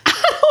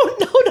don't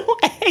know.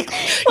 Don't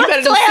ask. You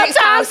better do 12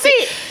 times 6.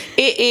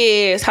 It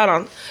is. Hold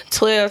on.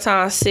 12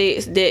 times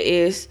 6. That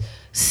is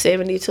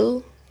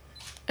 72.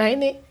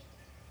 Ain't it?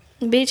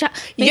 Bitch.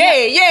 Yeah.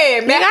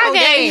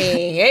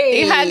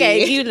 I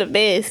gave you the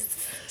best.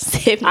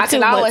 72 I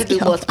can always do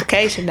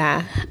multiplication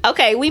now.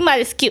 Okay, we might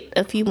have skipped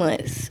a few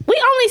months. We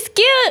ain't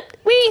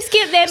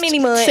skipped that many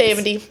months.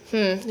 70.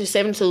 Just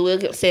 72. We'll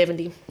get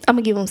 70. I'm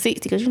gonna give him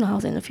 60 because I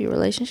was in a few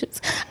relationships.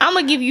 I'm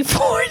gonna give you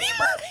 40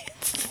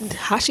 months.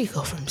 How she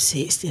go from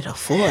 60 to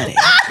 40?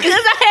 Because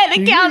I had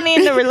to count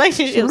in the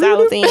relationships I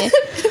was in.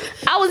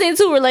 I was in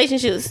 2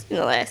 relationships in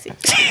the last year.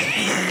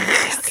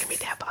 Give me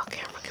that ball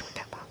camera.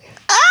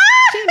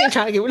 She ain't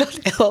trying to give me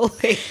that whole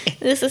thing.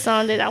 This is a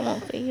song that I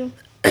want for you.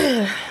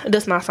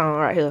 This my song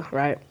right here,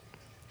 right?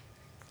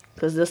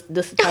 Because this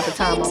the type of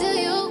time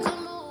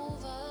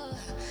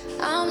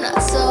I'm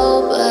not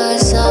sober,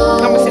 so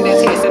I'm gonna send that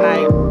to you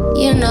tonight.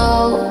 You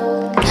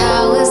know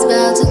how it's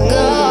about to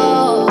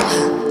go.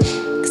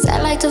 Cause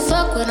I like to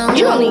fuck when I'm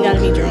You don't even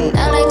gotta be drunk.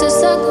 I like to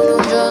suck when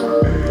I'm drunk.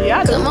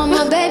 Yeah, come on,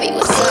 my baby,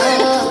 what's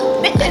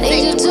up? I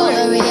need you to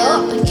hurry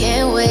up. I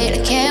can't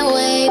wait.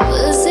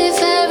 Pussy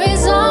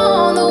fairies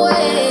on the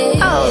way.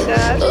 Oh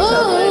God.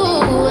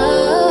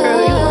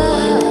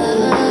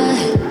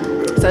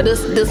 So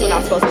this what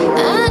I'm supposed to be doing.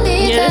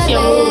 Yeah, that's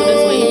your mood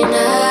this week. Or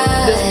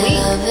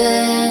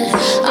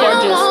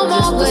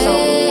just the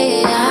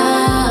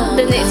song.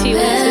 The next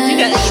few weeks. But you gotta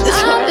get this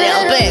one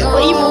down back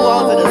before you move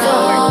on to the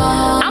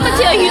summer. I'm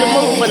gonna tell you the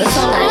mood for the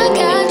summer.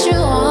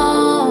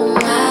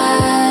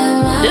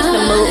 This is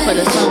the mood for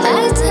the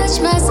summer.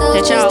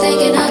 That y'all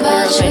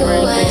girls ain't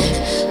ready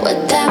for. What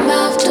that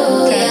mouth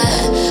do,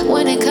 yeah.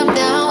 When it come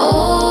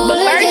down, but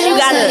first you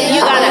gotta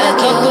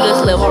go through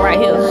this level right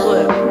here.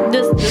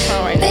 This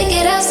song right here.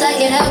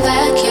 Get a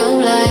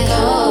vacuum like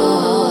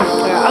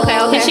Okay.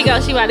 Here she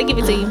goes. She about to give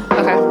it to you.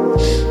 Okay.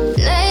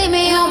 Lay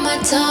me on my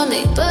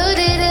tummy, put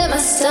it in my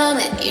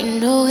stomach. You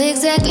know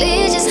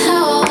exactly just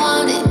how I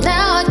want it.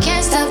 Now I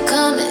can't stop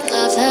coming.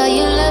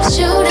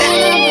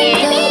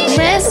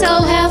 Let's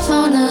go have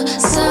fun. I'm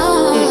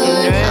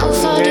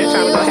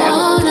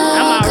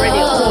already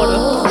a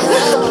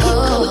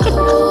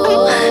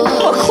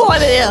quarter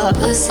there. I'm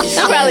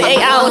probably 8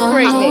 hours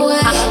pregnant.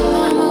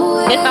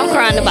 If I'm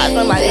crying about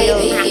somebody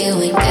else.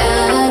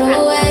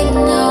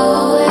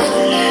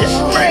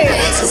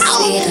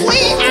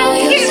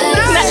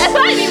 It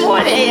might be more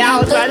than 8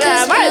 hours right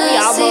now. It might be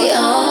almost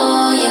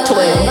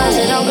 12.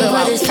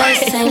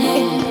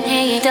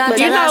 But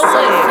you know what?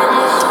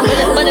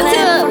 But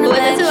until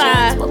I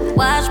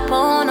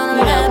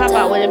pop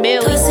out with a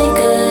bill, you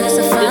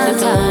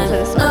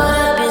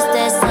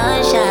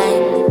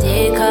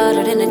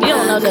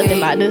don't know nothing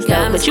about this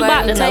stuff, but you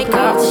about to know.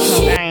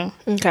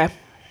 Okay.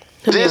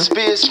 This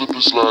bitch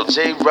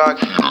J-Rock,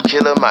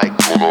 Killer Mike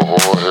on a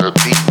hard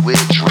beat with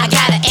Dream. I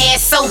got an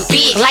ass so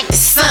big like the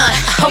sun.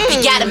 I hope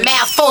you got a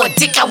mouth for a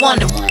dick. I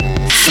wanna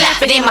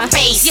slap it in my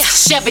face,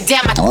 shove it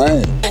down my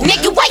throat.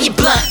 Nigga, why you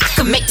blunt? I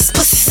can make this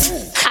pussy.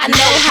 I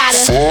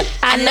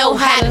know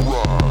how to.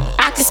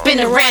 I can spin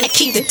around and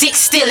keep the dick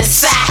still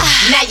inside.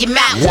 Now you're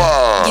mouth,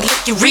 you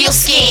looking real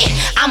scared.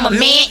 I'm a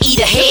man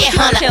eater,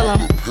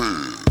 headhunter.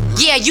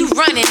 Yeah, you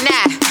running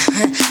now.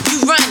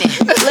 You running.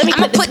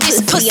 I'ma put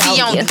this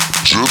pussy on you.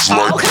 Just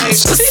like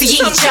this. Pussy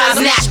in your jaws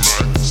now.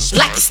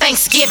 Like it's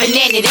Thanksgiving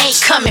and it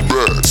ain't coming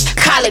back.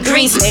 Collard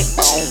greens, nigga,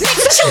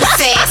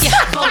 choose ass.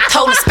 Both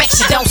told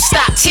inspection, don't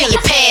stop till you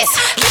pass.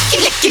 Lick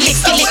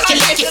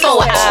it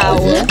for an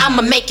hour.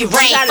 I'ma make it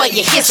rain for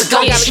your hips.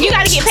 You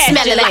gotta get past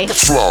smell it like the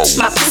flow.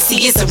 My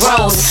pussy is a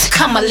rose.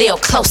 Come a little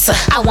closer.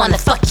 I wanna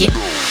fuck you.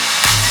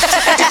 If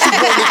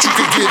you want it, you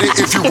can get it.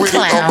 If you with it,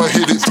 I'ma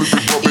hit it. Flip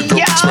it, bump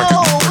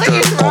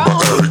it,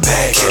 dump it,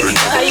 smack it.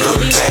 Look at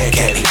Look back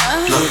at me.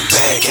 Look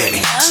back at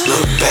me.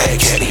 Look back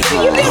at me. Look back at me.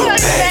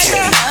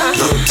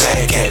 Look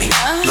back at me.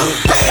 Look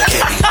back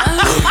at me.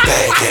 Look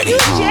back at me.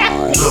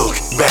 Look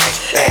back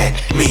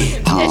at me. Look back at me.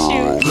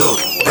 Look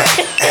back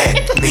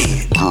at me.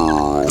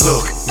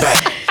 Look back.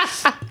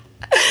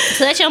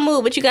 So that's your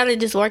move, but you gotta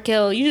just work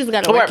out. You just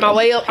gotta work my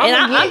way up. And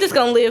I'm just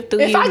gonna live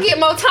through. If I get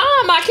more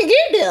time, I can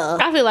get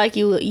there. I feel like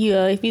you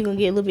if you gonna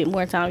get a little bit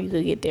more time, you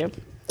could get there.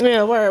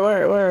 Yeah, word.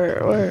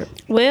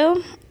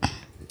 Well,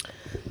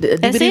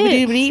 that's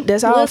it.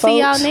 That's all, we'll folks. see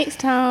y'all next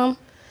time.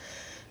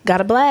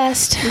 Got a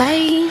blast.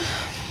 Bye.